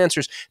 using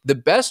freelancers. The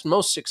best,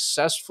 most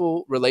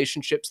successful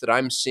relationships that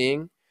I'm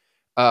seeing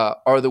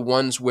are the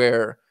ones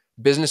where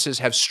businesses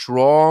have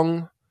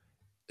strong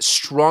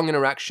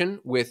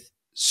interaction with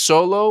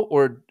solo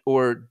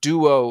or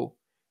duo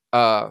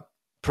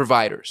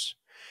providers.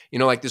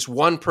 Like this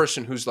one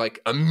person who's like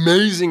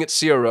amazing at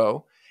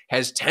CRO,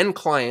 has 10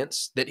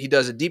 clients that he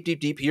does a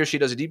he or she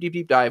does a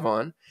deep dive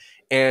on,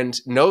 and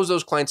knows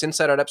those clients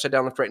inside out, upside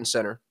down, left, right, and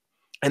center.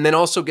 And then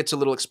also gets a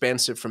little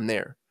expansive from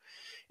there.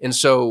 And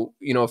so,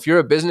 if you're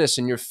a business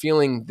and you're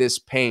feeling this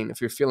pain, if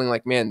you're feeling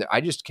like, man,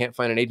 I just can't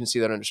find an agency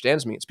that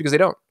understands me, it's because they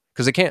don't,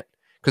 because they can't,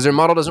 because their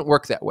model doesn't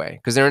work that way,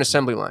 because they're an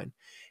assembly line.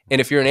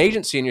 And if you're an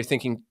agency and you're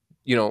thinking,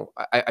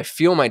 I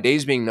feel my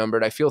days being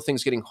numbered, I feel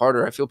things getting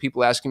harder, I feel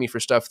people asking me for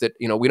stuff that,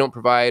 we don't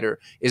provide or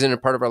isn't a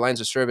part of our lines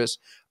of service,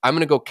 I'm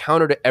going to go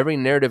counter to every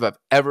narrative I've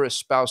ever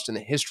espoused in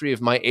the history of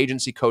my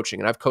agency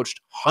coaching. And I've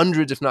coached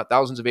hundreds, if not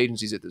thousands of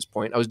agencies at this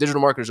point. I was Digital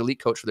Marketers Elite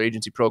Coach for their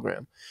agency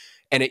program.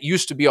 And it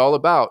used to be all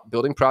about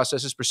building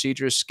processes,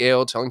 procedures,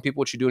 scale, telling people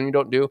what you do and you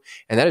don't do.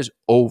 And that is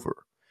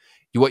over.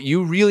 What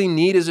you really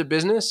need as a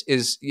business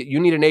is you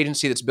need an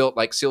agency that's built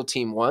like SEAL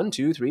Team 1,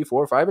 2, 3,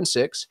 4, 5, and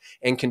 6,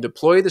 and can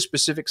deploy the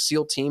specific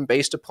SEAL team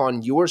based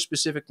upon your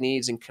specific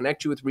needs and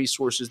connect you with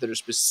resources that are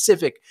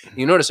specific.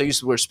 You notice I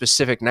used the word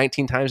specific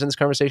 19 times in this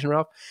conversation,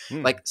 Ralph.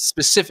 Like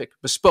specific,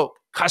 bespoke,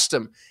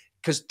 custom,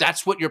 because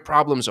that's what your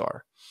problems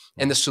are.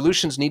 And the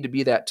solutions need to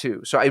be that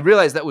too. So I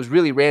realized that was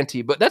really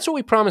ranty, but that's what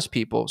we promise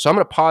people. So I'm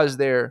going to pause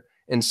there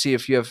and see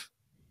if you have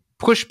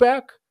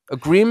pushback,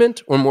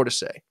 agreement, or more to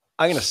say.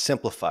 I'm going to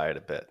simplify it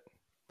a bit.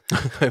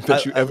 I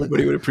bet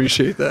everybody would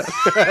appreciate that.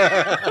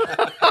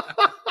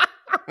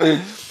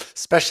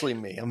 Especially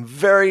me. I'm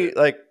very,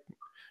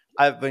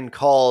 I've been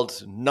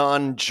called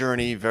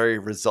non-journey, very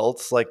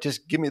results.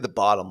 Just give me the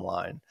bottom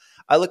line.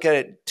 I look at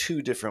it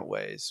two different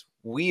ways.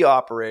 We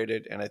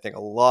operated, and I think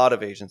a lot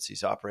of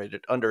agencies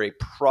operated, under a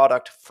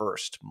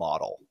product-first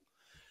model.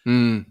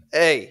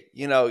 Hey,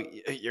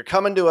 you're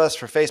coming to us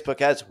for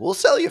Facebook ads. We'll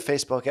sell you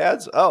Facebook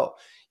ads. Oh,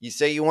 you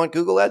say you want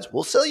Google ads?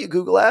 We'll sell you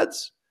Google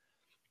ads.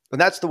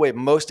 And that's the way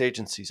most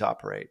agencies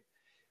operate.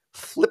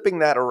 Flipping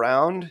that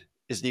around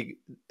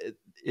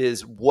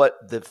is what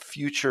the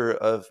future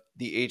of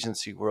the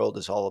agency world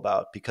is all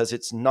about, because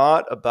it's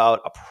not about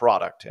a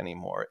product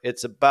anymore.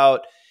 It's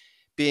about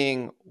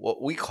being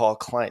what we call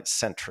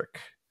client-centric.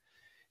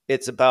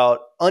 It's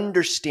about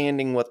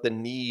understanding what the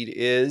need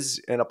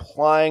is and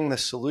applying the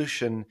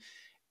solution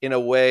in a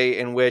way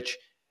in which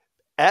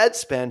ad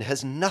spend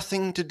has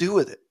nothing to do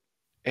with it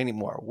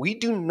anymore. We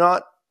do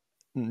not,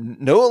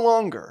 no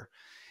longer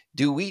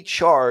do we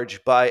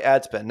charge by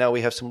ad spend. Now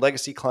we have some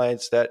legacy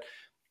clients that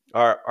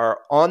are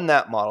on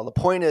that model. The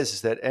point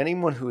is that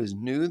anyone who is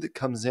new that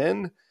comes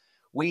in,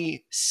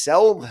 we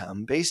sell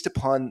them based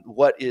upon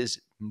what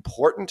is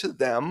important to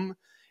them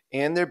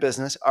and their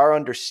business, our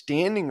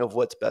understanding of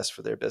what's best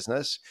for their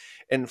business,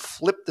 and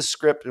flip the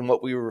script in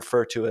what we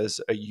refer to as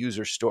a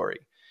user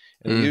story.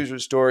 And a user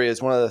story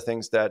is one of the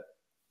things that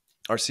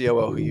our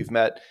COO, who you've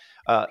met,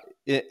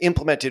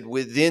 implemented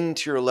within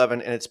Tier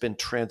 11, and it's been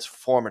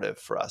transformative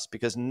for us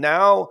because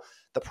now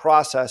the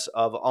process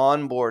of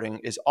onboarding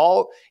is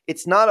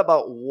it's not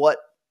about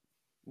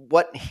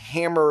what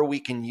hammer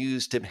we can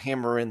use to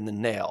hammer in the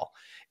nail.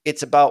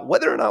 It's about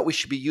whether or not we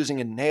should be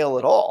using a nail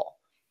at all.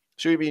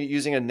 Should we be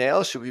using a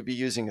nail? Should we be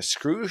using a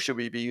screw? Should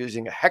we be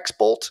using a hex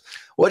bolt?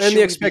 And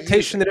the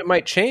expectation that it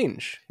might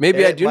change.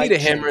 Maybe I do need a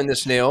hammer in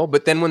this nail,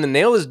 but then when the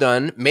nail is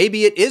done,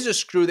 maybe it is a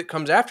screw that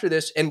comes after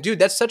this. And dude,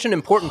 that's such an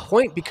important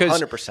point because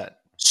 100%.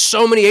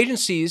 So many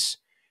agencies,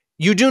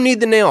 you do need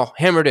the nail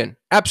hammered in.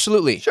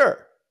 Absolutely.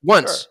 Sure.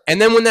 Once. Sure. And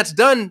then when that's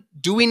done,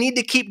 do we need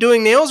to keep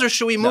doing nails or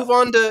should we move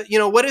on to,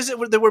 what is it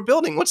that we're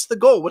building? What's the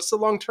goal? What's the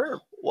long term?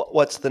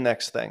 What's the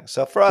next thing?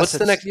 So for us,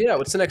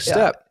 what's the next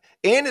step?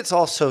 And it's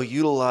also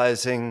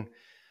utilizing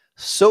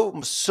so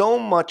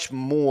much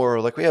more.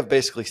 Like we have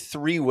basically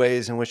 3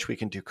 ways in which we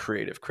can do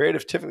creative.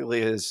 Creative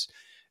typically is,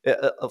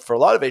 for a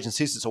lot of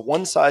agencies, it's a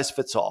one size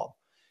fits all.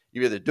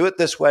 You either do it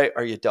this way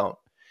or you don't.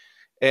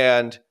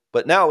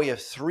 But now we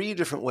have 3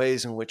 different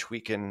ways in which we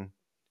can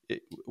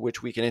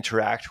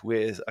interact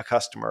with a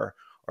customer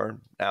or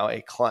now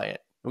a client.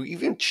 We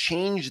even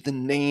change the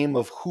name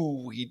of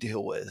who we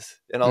deal with.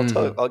 And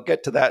I'll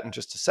get to that in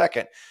just a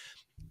second.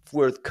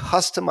 With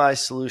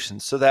customized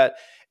solutions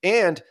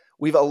and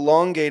we've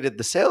elongated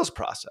the sales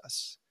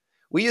process.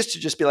 We used to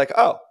just be like,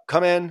 oh,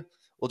 come in,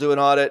 we'll do an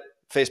audit,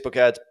 Facebook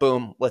ads,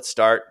 boom, let's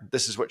start.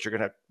 This is what you're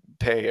going to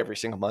pay every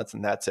single month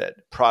and that's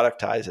it.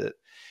 Productize it.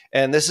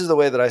 And this is the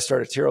way that I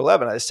started Tier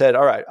 11. I said,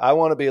 all right, I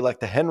want to be like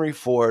the Henry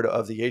Ford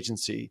of the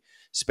agency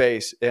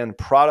space and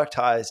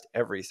productized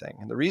everything.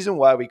 And the reason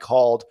why we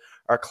called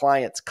our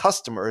clients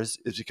customers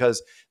is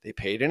because they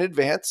paid in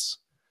advance,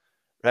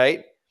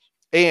 right?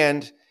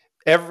 And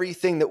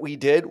everything that we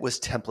did was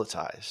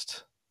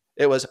templatized.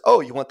 It was,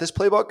 oh, you want this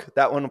playbook?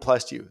 That one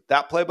applies to you.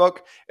 That playbook,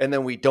 and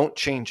then we don't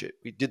change it.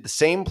 We did the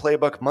same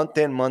playbook month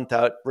in, month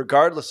out,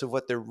 regardless of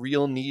what their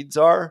real needs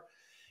are.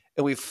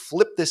 And we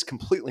flipped this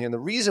completely. And the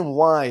reason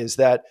why is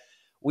that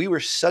we were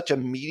such a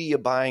media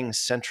buying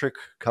centric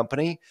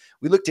company.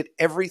 We looked at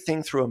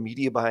everything through a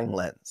media buying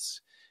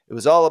lens. It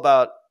was all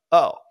about,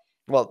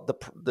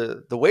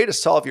 the way to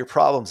solve your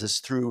problems is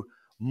through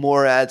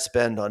more ad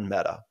spend on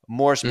Meta,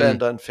 more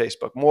spend on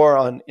Facebook, more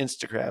on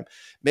Instagram.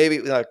 Maybe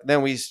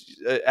then we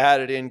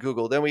added in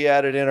Google, then we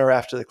added in our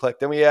after the click,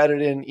 then we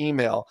added in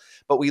email.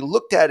 But we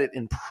looked at it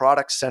in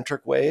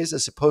product-centric ways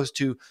as opposed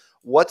to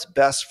what's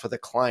best for the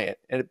client.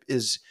 And it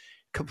is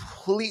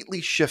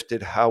completely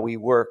shifted how we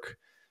work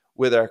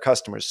with our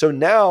customers. So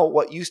now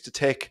what used to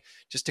take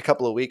just a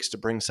couple of weeks to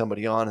bring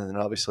somebody on and then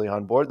obviously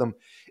onboard them,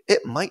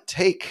 it might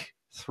take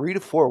 3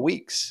 to 4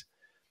 weeks,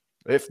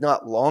 if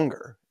not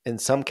longer. In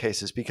some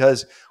cases,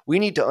 because we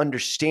need to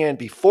understand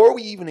before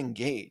we even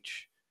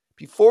engage,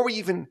 before we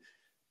even,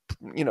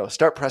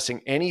 start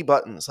pressing any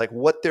buttons, like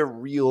what their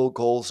real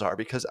goals are.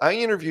 Because I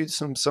interviewed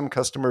some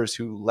customers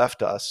who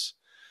left us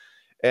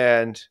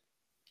and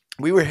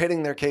we were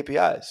hitting their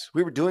KPIs.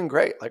 We were doing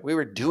great. Like we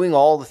were doing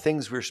all the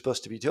things we were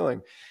supposed to be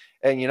doing.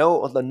 And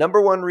the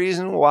number one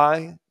reason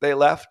why they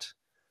left,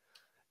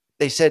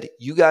 they said,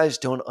 you guys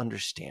don't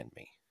understand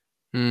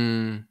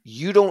me.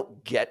 You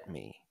don't get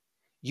me.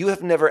 You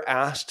have never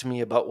asked me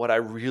about what I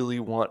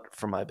really want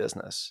for my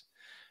business.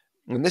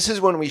 And this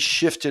is when we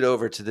shifted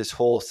over to this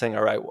whole thing.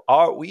 All right,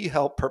 we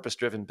help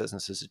purpose-driven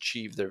businesses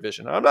achieve their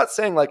vision. I'm not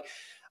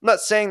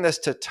saying this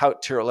to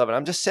tout Tier 11.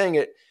 I'm just saying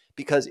it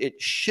because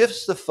it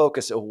shifts the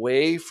focus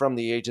away from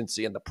the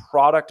agency and the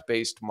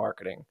product-based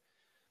marketing.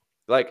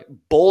 Like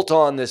bolt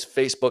on this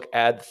Facebook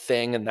ad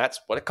thing, and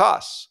that's what it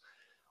costs.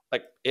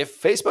 Like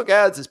if Facebook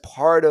ads is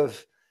part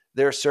of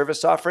their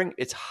service offering,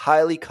 it's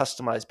highly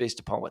customized based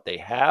upon what they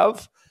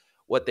have,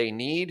 what they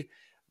need.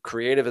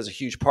 Creative is a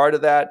huge part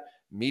of that.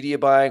 Media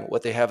buying,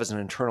 what they have as an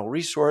internal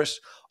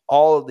resource,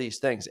 all of these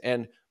things.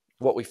 And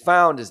what we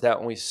found is that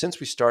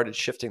since we started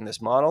shifting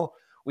this model,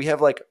 we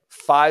have like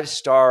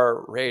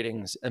 5-star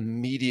ratings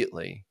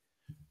immediately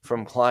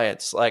from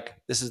clients. Like,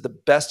 this is the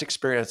best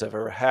experience I've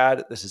ever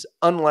had. This is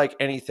unlike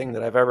anything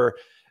that I've ever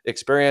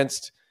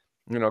experienced.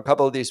 A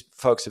couple of these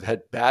folks have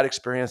had bad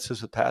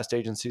experiences with past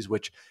agencies,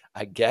 which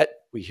I get.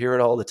 We hear it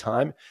all the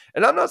time.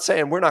 And I'm not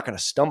saying we're not going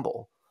to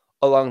stumble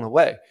along the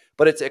way,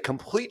 but it's a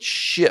complete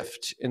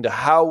shift into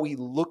how we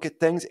look at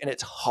things. And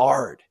it's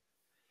hard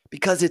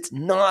because it's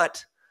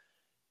not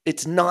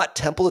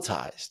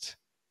templatized.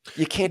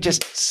 You can't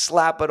just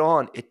slap it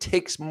on. It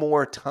takes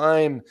more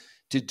time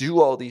to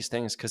do all these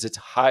things because it's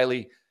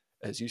highly,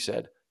 as you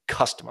said,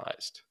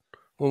 customized.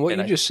 Well, what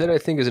you just said, I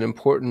think, is an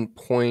important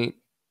point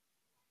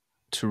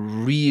to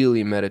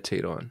really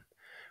meditate on,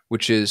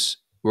 which is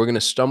we're going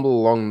to stumble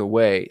along the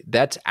way.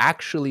 That's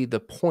actually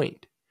the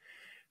point.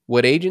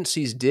 What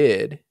agencies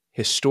did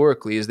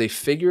historically is they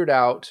figured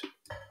out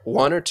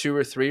 1 or 2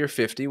 or 3 or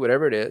 50,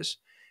 whatever it is,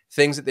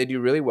 things that they do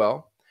really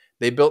well.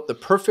 They built the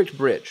perfect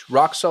bridge,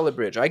 rock solid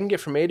bridge. I can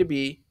get from A to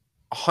B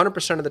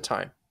 100% of the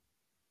time.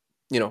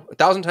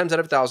 1,000 times out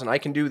of 1,000, I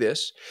can do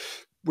this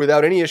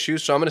without any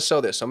issues. So I'm going to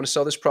sell this. I'm going to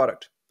sell this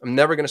product. I'm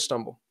never going to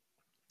stumble.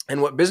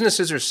 And what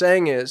businesses are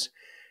saying is,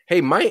 hey,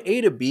 my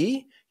A to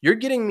B, you're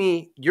getting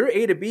me, your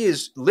A to B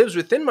lives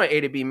within my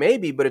A to B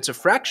maybe, but it's a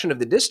fraction of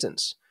the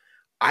distance.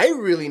 I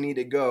really need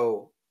to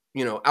go,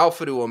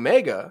 alpha to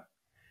omega,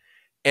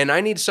 and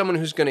I need someone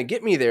who's going to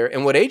get me there.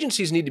 And what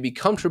agencies need to be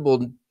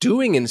comfortable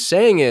doing and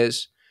saying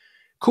is,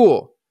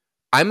 cool,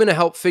 I'm going to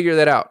help figure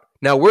that out.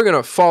 Now we're going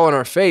to fall on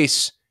our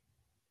face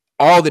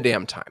all the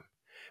damn time,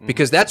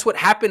 because that's what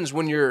happens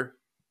when you're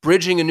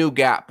bridging a new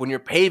gap, when you're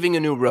paving a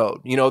new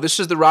road. This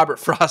is the Robert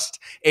Frost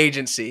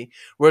agency,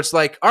 where it's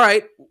like, all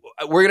right,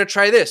 we're going to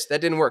try this.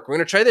 That didn't work. We're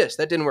going to try this.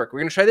 That didn't work. We're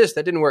going to try this.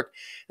 That didn't work.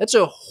 That's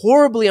a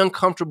horribly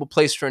uncomfortable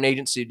place for an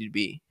agency to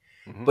be.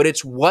 But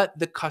it's what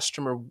the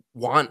customer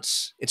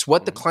wants. It's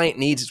what the client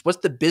needs. It's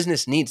what the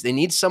business needs. They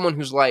need someone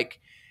who's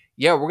like,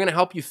 yeah, we're going to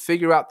help you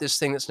figure out this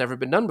thing that's never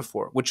been done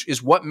before, which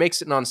is what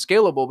makes it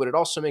non-scalable, but it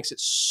also makes it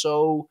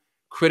so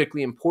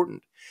critically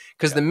important.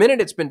 Because the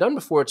minute it's been done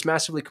before, it's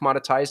massively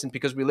commoditized. And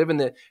because we live in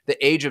the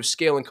age of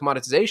scale and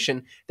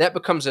commoditization, that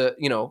becomes a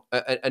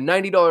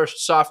 $90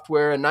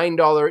 software, a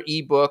 $9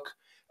 ebook,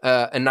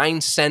 a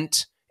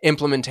 9-cent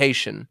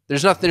implementation.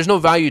 There's no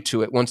value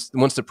to it once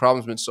the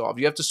problem's been solved.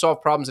 You have to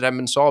solve problems that haven't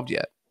been solved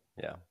yet.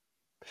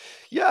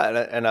 Yeah.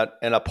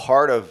 And a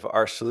part of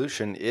our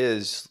solution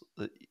is,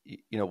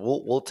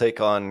 we'll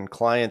take on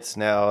clients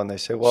now, and they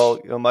say, well,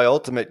 my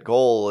ultimate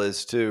goal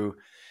is to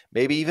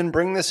maybe even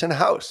bring this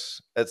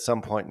in-house at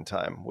some point in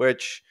time,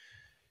 which,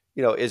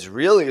 is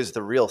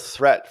the real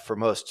threat for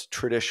most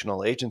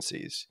traditional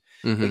agencies.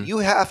 But you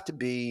have to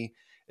be,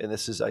 and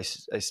this is, I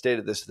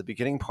stated this at the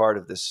beginning part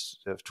of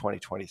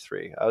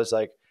 2023. I was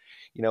like,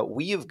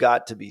 we've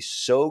got to be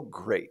so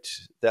great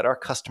that our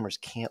customers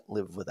can't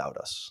live without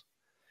us.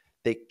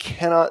 They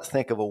cannot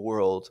think of a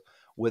world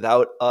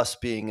without us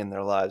being in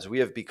their lives. We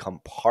have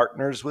become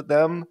partners with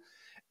them.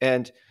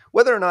 And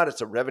whether or not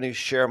it's a revenue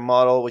share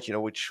model,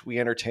 which we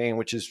entertain,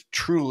 which is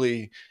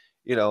truly,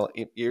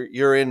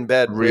 you're in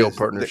bed. Real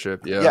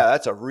partnership. Yeah,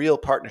 that's a real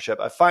partnership.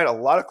 I find a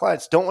lot of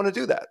clients don't want to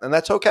do that, and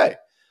that's okay.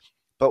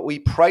 But we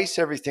price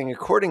everything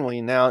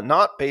accordingly now,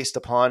 not based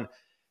upon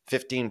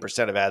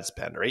 15% of ad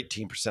spend or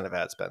 18% of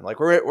ad spend. Like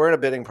we're in a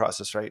bidding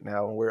process right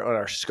now, and we're on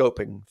our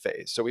scoping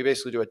phase. So we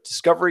basically do a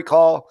discovery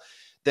call,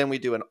 then we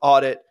do an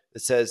audit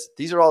that says,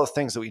 these are all the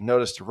things that we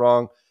noticed are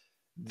wrong.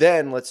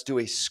 Then let's do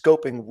a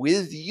scoping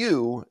with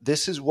you.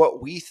 This is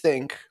what we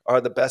think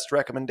are the best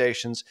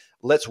recommendations.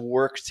 Let's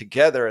work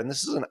together. And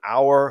this is an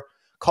hour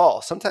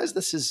call. Sometimes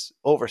this is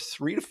over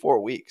 3 to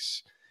 4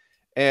 weeks.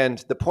 And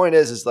the point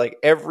is like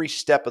every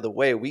step of the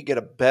way, we get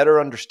a better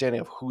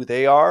understanding of who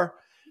they are,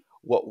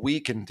 what we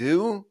can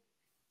do,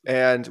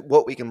 and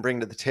what we can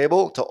bring to the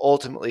table to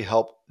ultimately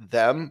help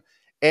them,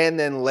 and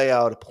then lay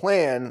out a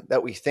plan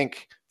that we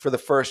think for the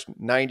first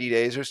 90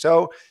 days or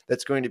so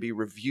that's going to be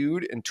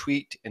reviewed and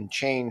tweaked and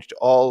changed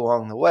all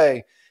along the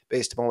way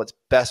based upon what's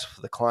best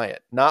for the client,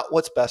 not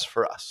what's best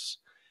for us.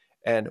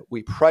 And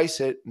we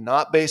price it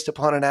not based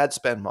upon an ad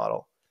spend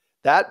model.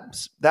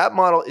 That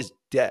model is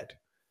dead.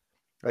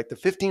 Like the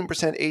 15%,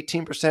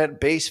 18%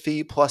 base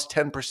fee plus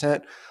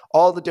 10%,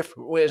 all the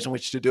different ways in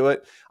which to do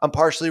it. I'm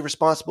partially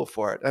responsible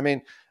for it. I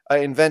mean, I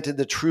invented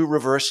the true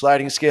reverse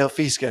sliding scale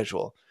fee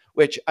schedule,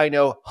 which I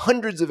know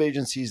hundreds of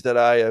agencies that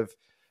I have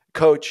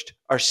coached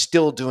are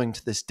still doing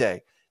to this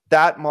day.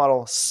 That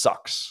model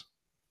sucks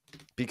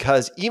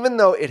because even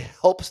though it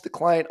helps the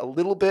client a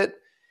little bit,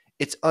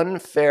 it's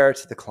unfair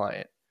to the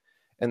client.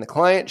 And the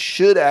client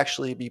should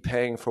actually be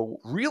paying for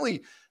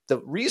really the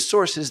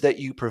resources that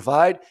you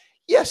provide.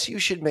 Yes, you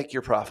should make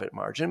your profit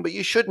margin, but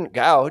you shouldn't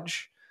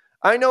gouge.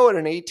 I know at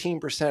an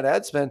 18%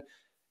 ad spend,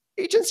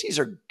 agencies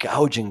are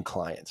gouging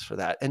clients for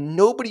that, and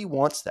nobody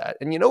wants that.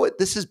 And you know what?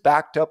 This is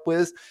backed up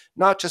with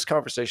not just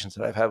conversations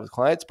that I've had with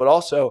clients, but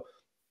also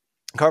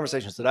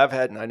conversations that I've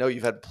had, and I know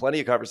you've had plenty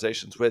of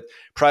conversations with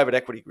private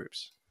equity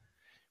groups.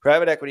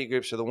 Private equity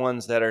groups are the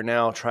ones that are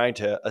now trying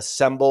to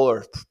assemble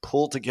or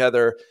pull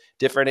together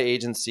different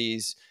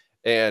agencies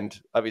and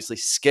obviously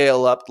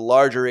scale up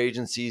larger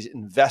agencies,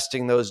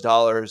 investing those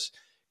dollars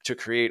to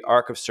create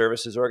arc of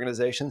services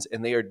organizations.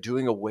 And they are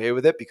doing away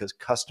with it because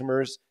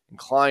customers and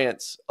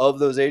clients of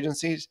those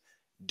agencies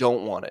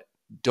don't want it,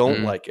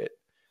 don't like it.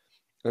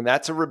 And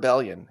that's a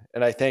rebellion.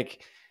 And I think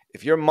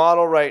if your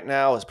model right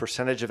now is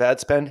percentage of ad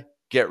spend,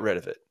 get rid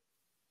of it.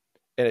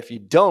 And if you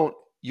don't,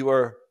 you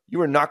are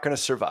not going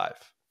to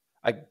survive.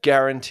 I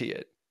guarantee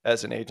it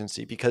as an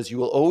agency, because you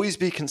will always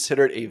be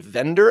considered a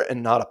vendor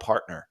and not a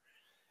partner.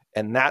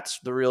 And that's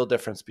the real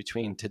difference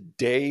between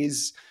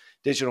today's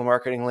digital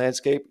marketing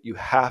landscape. You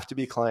have to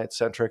be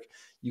client-centric.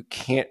 You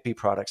can't be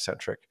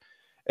product-centric.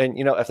 And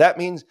if that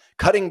means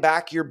cutting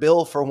back your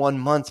bill for 1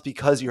 month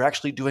because you're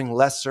actually doing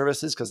less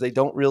services because they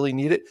don't really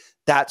need it,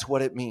 that's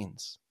what it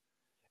means.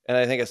 And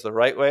I think it's the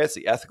right way. It's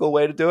the ethical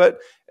way to do it.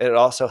 And it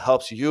also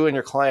helps you and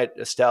your client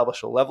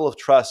establish a level of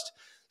trust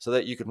so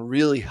that you can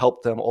really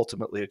help them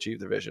ultimately achieve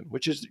their vision,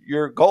 which is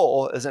your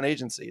goal as an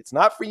agency. It's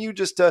not for you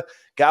just to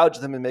gouge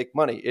them and make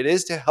money. It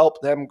is to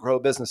help them grow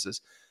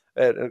businesses.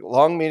 At a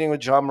long meeting with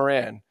John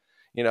Moran,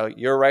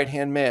 your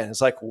right-hand man,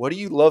 is like, what do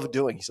you love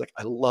doing? He's like,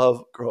 I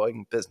love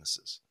growing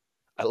businesses.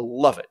 I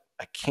love it.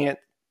 I can't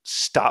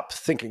stop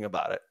thinking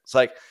about it. It's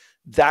like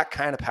that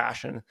kind of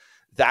passion,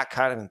 that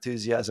kind of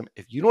enthusiasm.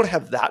 If you don't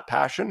have that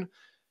passion,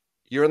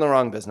 you're in the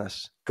wrong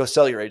business. Go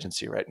sell your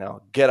agency right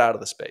now. Get out of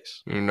the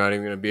space. You're not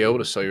even going to be able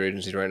to sell your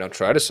agency right now.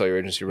 Try to sell your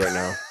agency right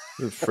now.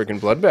 It's a freaking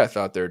bloodbath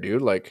out there,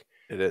 dude. Like,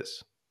 it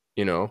is.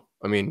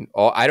 I mean,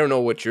 I don't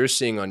know what you're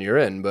seeing on your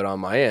end, but on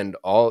my end,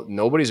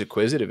 nobody's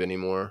acquisitive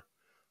anymore.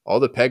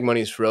 All the peg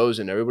money's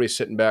frozen. Everybody's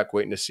sitting back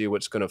waiting to see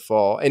what's going to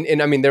fall.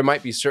 And I mean, there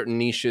might be certain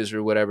niches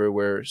or whatever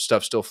where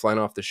stuff's still flying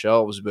off the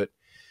shelves, but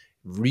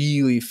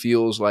really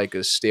feels like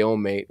a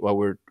stalemate while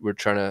we're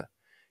trying to,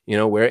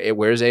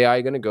 where's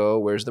AI going to go?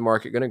 Where's the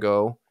market going to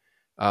go?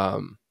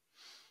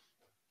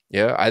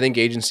 Yeah, I think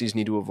agencies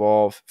need to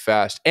evolve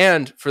fast.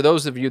 And for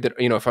those of you that,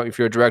 if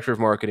you're a director of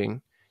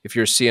marketing, if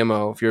you're a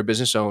CMO, if you're a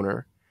business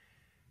owner,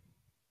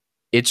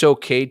 it's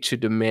okay to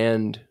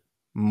demand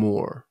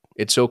more.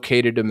 It's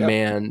okay to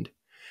demand. Yep.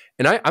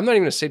 And I'm not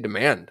even going to say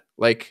demand.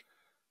 Like,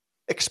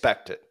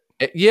 expect it.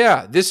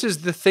 Yeah, this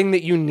is the thing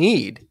that you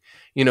need.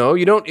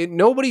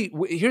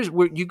 Here's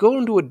where you go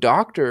into a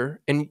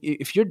doctor, and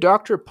if your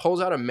doctor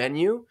pulls out a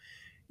menu,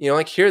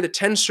 like, here are the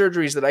 10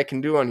 surgeries that I can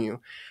do on you.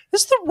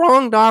 This is the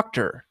wrong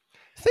doctor.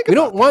 Think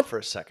about that for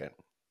a second.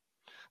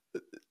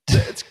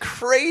 It's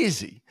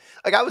crazy.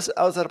 Like, I was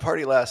at a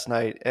party last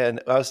night,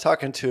 and I was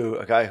talking to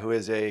a guy who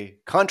is a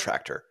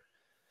contractor,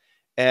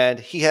 and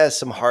he has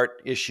some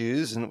heart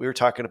issues. And we were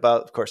talking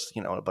about, of course,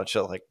 a bunch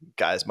of like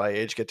guys my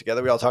age get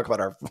together. We all talk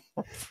about our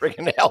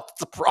freaking health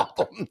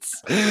problems.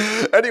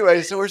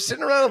 Anyway, so we're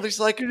sitting around. He's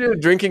like, you do a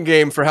drinking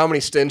game for how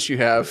many stents you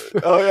have.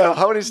 Oh yeah,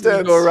 how many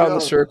stents? Go around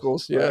the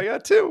circles. Yeah, I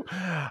got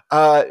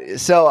 2.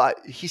 So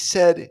he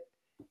said,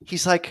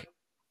 he's like,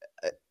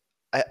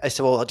 I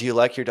said, well, do you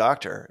like your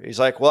doctor? He's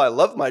like, well, I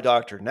love my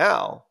doctor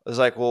now. I was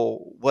like, well,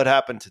 what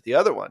happened to the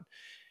other one?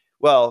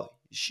 Well,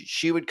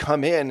 she would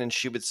come in and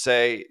she would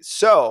say,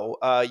 so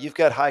you've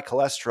got high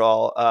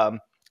cholesterol.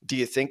 Do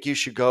you think you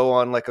should go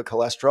on like a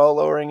cholesterol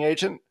lowering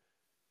agent?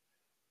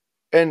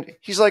 And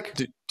he's like,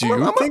 do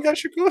you think I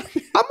should go?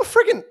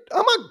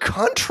 I'm a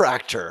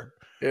contractor,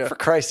 for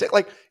Christ's sake.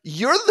 Like,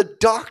 you're the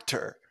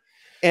doctor.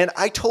 And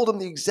I told him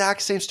the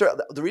exact same story.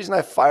 The reason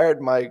I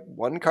fired my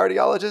one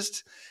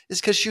cardiologist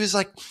is because she was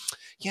like,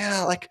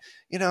 yeah, like,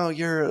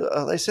 your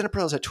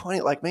lisinopril is at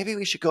 20. Like, maybe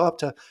we should go up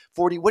to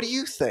 40. What do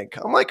you think?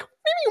 I'm like,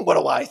 what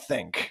do I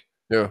think?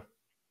 Yeah.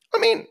 I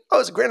mean, I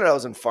was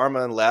in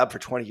pharma and lab for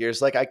 20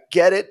 years. Like, I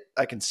get it.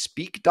 I can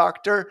speak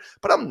doctor,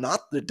 but I'm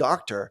not the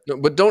doctor. No,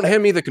 but don't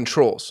hand me the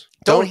controls.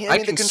 Don't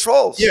hand me the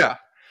controls. Yeah.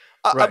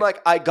 I'm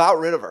like, I got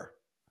rid of her.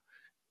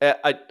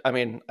 I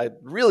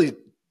really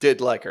did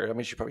like her. I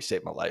mean, she probably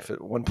saved my life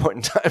at one point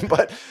in time,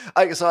 but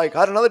I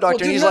got another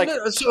doctor, and he's like,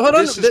 this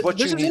is what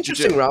you need to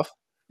do. Ralph.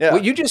 Yeah.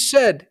 What you just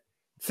said,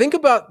 think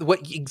about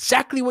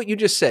exactly what you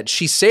just said.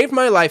 She saved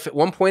my life at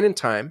one point in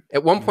time.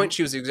 At one point,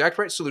 she was the exact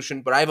right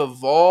solution, but I've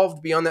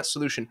evolved beyond that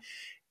solution.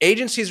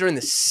 Agencies are in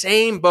the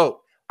same boat.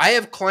 I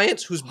have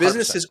clients whose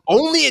businesses 100%.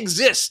 Only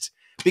exist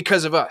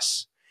because of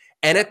us.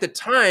 And at the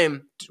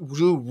time,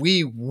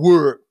 we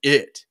were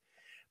it.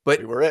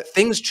 But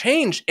things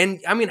change. And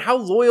I mean, how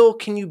loyal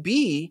can you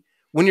be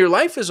when your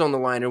life is on the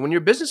line or when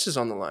your business is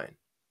on the line?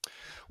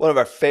 One of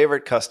our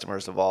favorite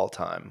customers of all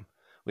time,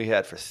 we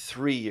had for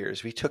 3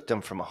 years. We took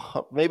them from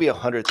maybe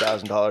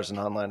 $100,000 in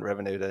online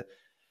revenue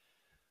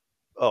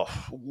to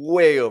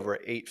way over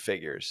 8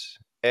 figures.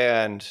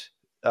 And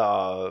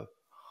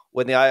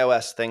when the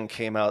iOS thing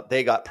came out,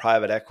 they got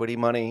private equity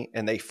money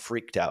and they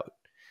freaked out.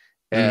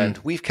 And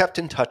we've kept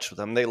in touch with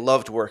them. They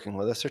loved working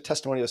with us. Their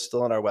testimonial is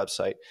still on our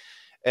website.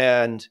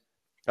 And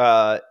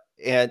at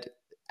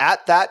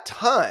that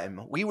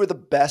time, we were the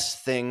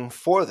best thing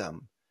for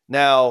them.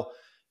 Now,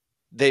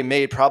 they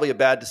made probably a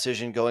bad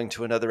decision going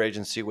to another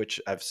agency, which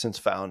I've since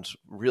found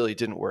really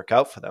didn't work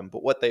out for them.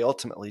 But what they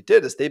ultimately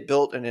did is they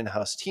built an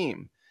in-house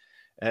team.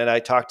 And I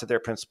talked to their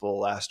principal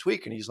last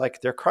week, and he's like,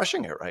 they're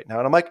crushing it right now.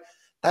 And I'm like,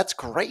 that's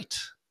great.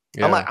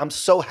 Yeah. I'm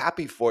so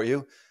happy for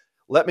you.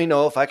 Let me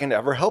know if I can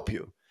ever help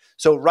you.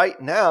 So right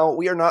now,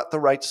 we are not the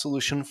right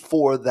solution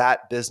for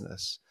that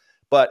business.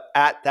 But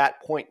at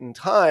that point in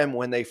time,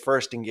 when they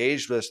first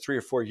engaged with us 3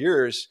 or 4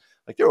 years,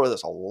 like, they were with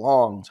us a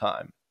long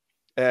time.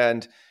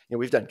 And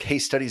we've done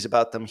case studies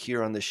about them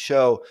here on this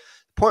show.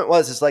 The point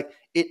is like,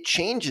 it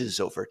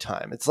changes over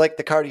time. It's like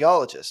the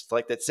cardiologist,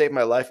 like, that saved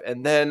my life.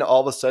 And then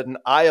all of a sudden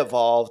I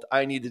evolved.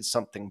 I needed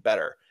something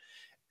better.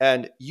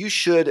 And you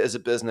should, as a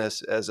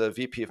business, as a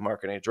VP of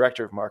marketing, a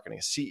director of marketing,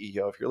 a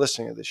CEO, if you're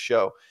listening to this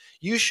show,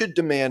 you should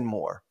demand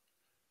more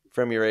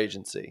from your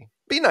agency.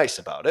 Be nice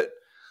about it.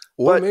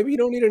 Or maybe you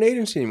don't need an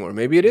agency anymore.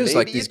 Maybe it is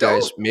like these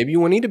guys. Maybe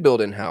you need to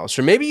build in-house,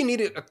 or maybe you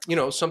need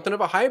something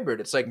of a hybrid.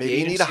 It's like maybe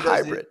you need a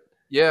hybrid.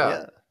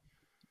 Yeah.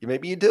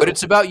 Maybe you do. But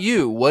it's about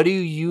you. What do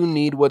you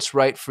need? What's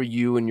right for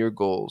you and your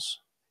goals?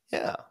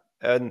 Yeah.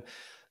 And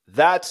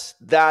that's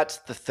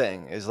the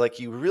thing, is like,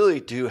 you really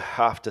do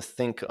have to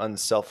think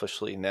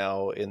unselfishly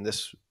now in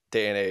this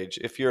day and age.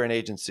 If you're an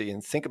agency,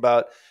 and think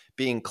about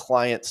being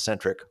client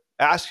centric,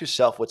 ask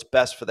yourself what's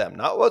best for them,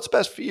 not what's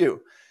best for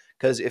you.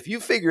 Because if you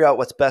figure out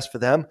what's best for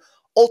them,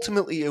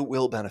 ultimately it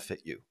will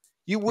benefit you.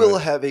 You will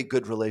Right. have a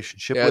good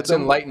relationship Yeah, with it's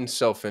them. enlightened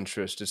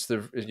self-interest. It's the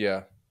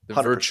the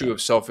 100%. virtue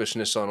of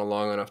selfishness on a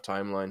long enough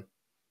timeline.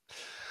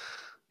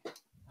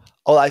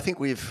 Oh, I think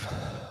we've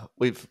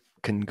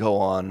can go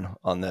on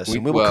this,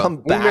 and we will come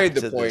We back made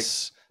the to point.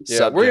 this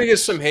Yeah, we're gonna subject. get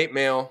some hate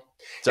mail.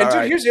 It's And all dude,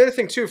 right. here's the other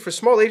thing too. For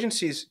small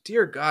agencies,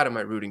 dear God, am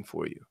I rooting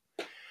for you?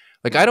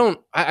 Like and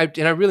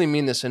I really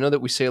mean this. I know that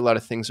we say a lot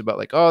of things about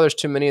like, oh, there's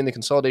too many in the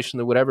consolidation,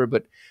 the whatever,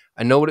 but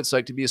I know what it's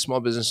like to be a small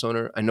business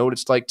owner. I know what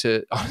it's like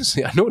to,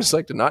 honestly, I know what it's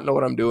like to not know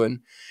what I'm doing. Yep.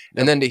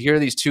 And then to hear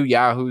these two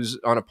yahoos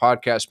on a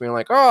podcast being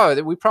like,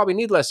 oh, we probably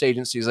need less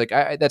agencies. Like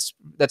that's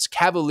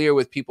cavalier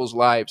with people's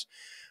lives.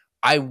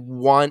 I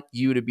want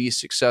you to be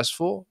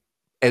successful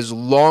as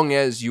long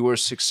as your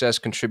success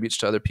contributes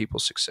to other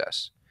people's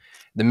success.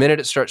 The minute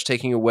it starts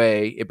taking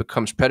away, it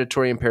becomes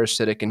predatory and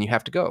parasitic, and you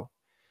have to go.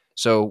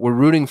 So we're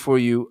rooting for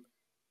you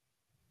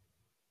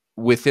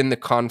within the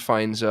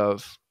confines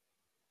of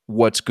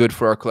what's good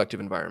for our collective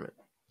environment.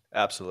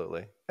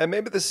 Absolutely. And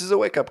maybe this is a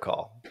wake up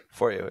call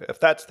for you, if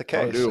that's the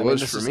case. Oh, dude, it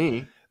was for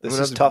me. This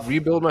I'm is gonna tough.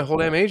 rebuild my whole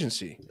damn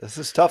agency. This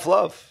is tough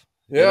love.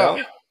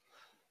 Yeah.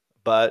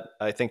 But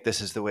I think this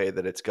is the way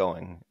that it's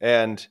going.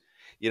 And,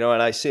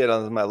 and I see it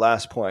on my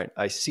last point.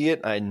 I see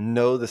it. I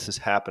know this is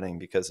happening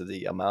because of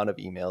the amount of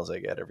emails I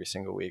get every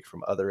single week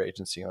from other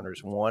agency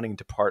owners wanting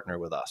to partner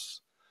with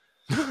us.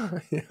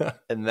 Yeah.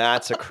 And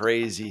that's a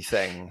crazy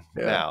thing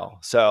now.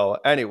 So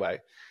anyway,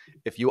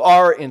 if you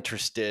are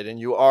interested and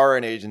you are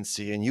an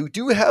agency and you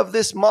do have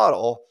this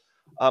model,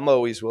 I'm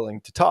always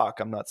willing to talk.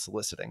 I'm not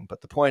soliciting.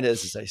 But the point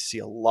is I see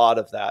a lot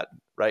of that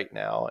right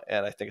now.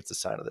 And I think it's a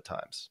sign of the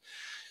times.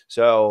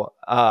 So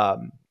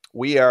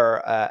we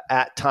are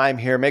at time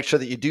here. Make sure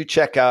that you do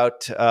check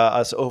out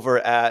us over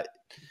at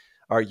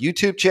our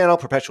YouTube channel,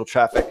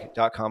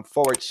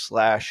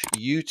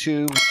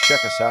 perpetualtraffic.com/YouTube.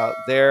 Check us out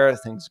there.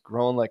 Things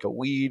growing like a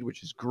weed,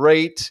 which is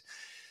great.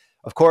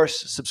 Of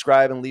course,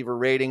 subscribe and leave a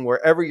rating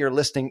wherever you're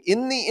listening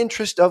in the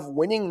interest of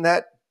winning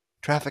that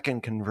Traffic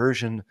and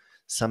Conversion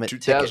Summit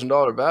ticket.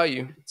 $2,000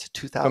 value. It's a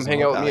 $2,000 Come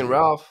hang out with me and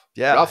value. Ralph.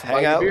 Yeah, Ralph will hang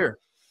buy you out. beer.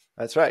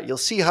 That's right. You'll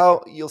see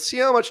how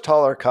much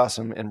taller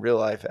Kasim in real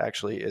life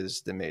actually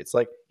is than me. It's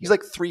like he's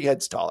like 3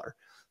 heads taller.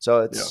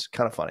 So it's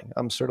kind of funny.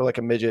 I'm sort of like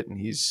a midget and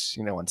he's,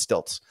 on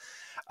stilts.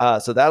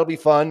 So that'll be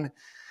fun.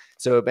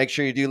 So make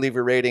sure you do leave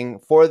a rating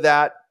for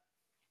that.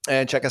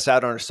 And check us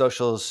out on our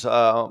socials.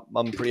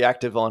 I'm pretty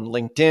active on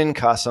LinkedIn,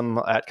 Kasim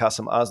at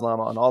Kasim Aslam.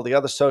 On all the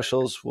other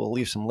socials, we'll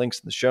leave some links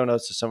in the show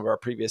notes to some of our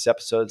previous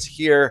episodes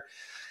here.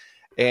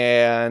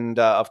 And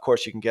of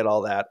course, you can get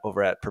all that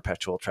over at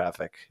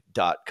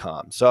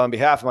perpetualtraffic.com. So on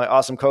behalf of my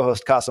awesome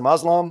co-host, Kasim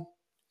Aslam,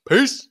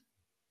 Peace.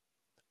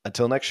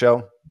 Until next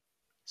show,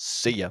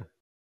 see ya.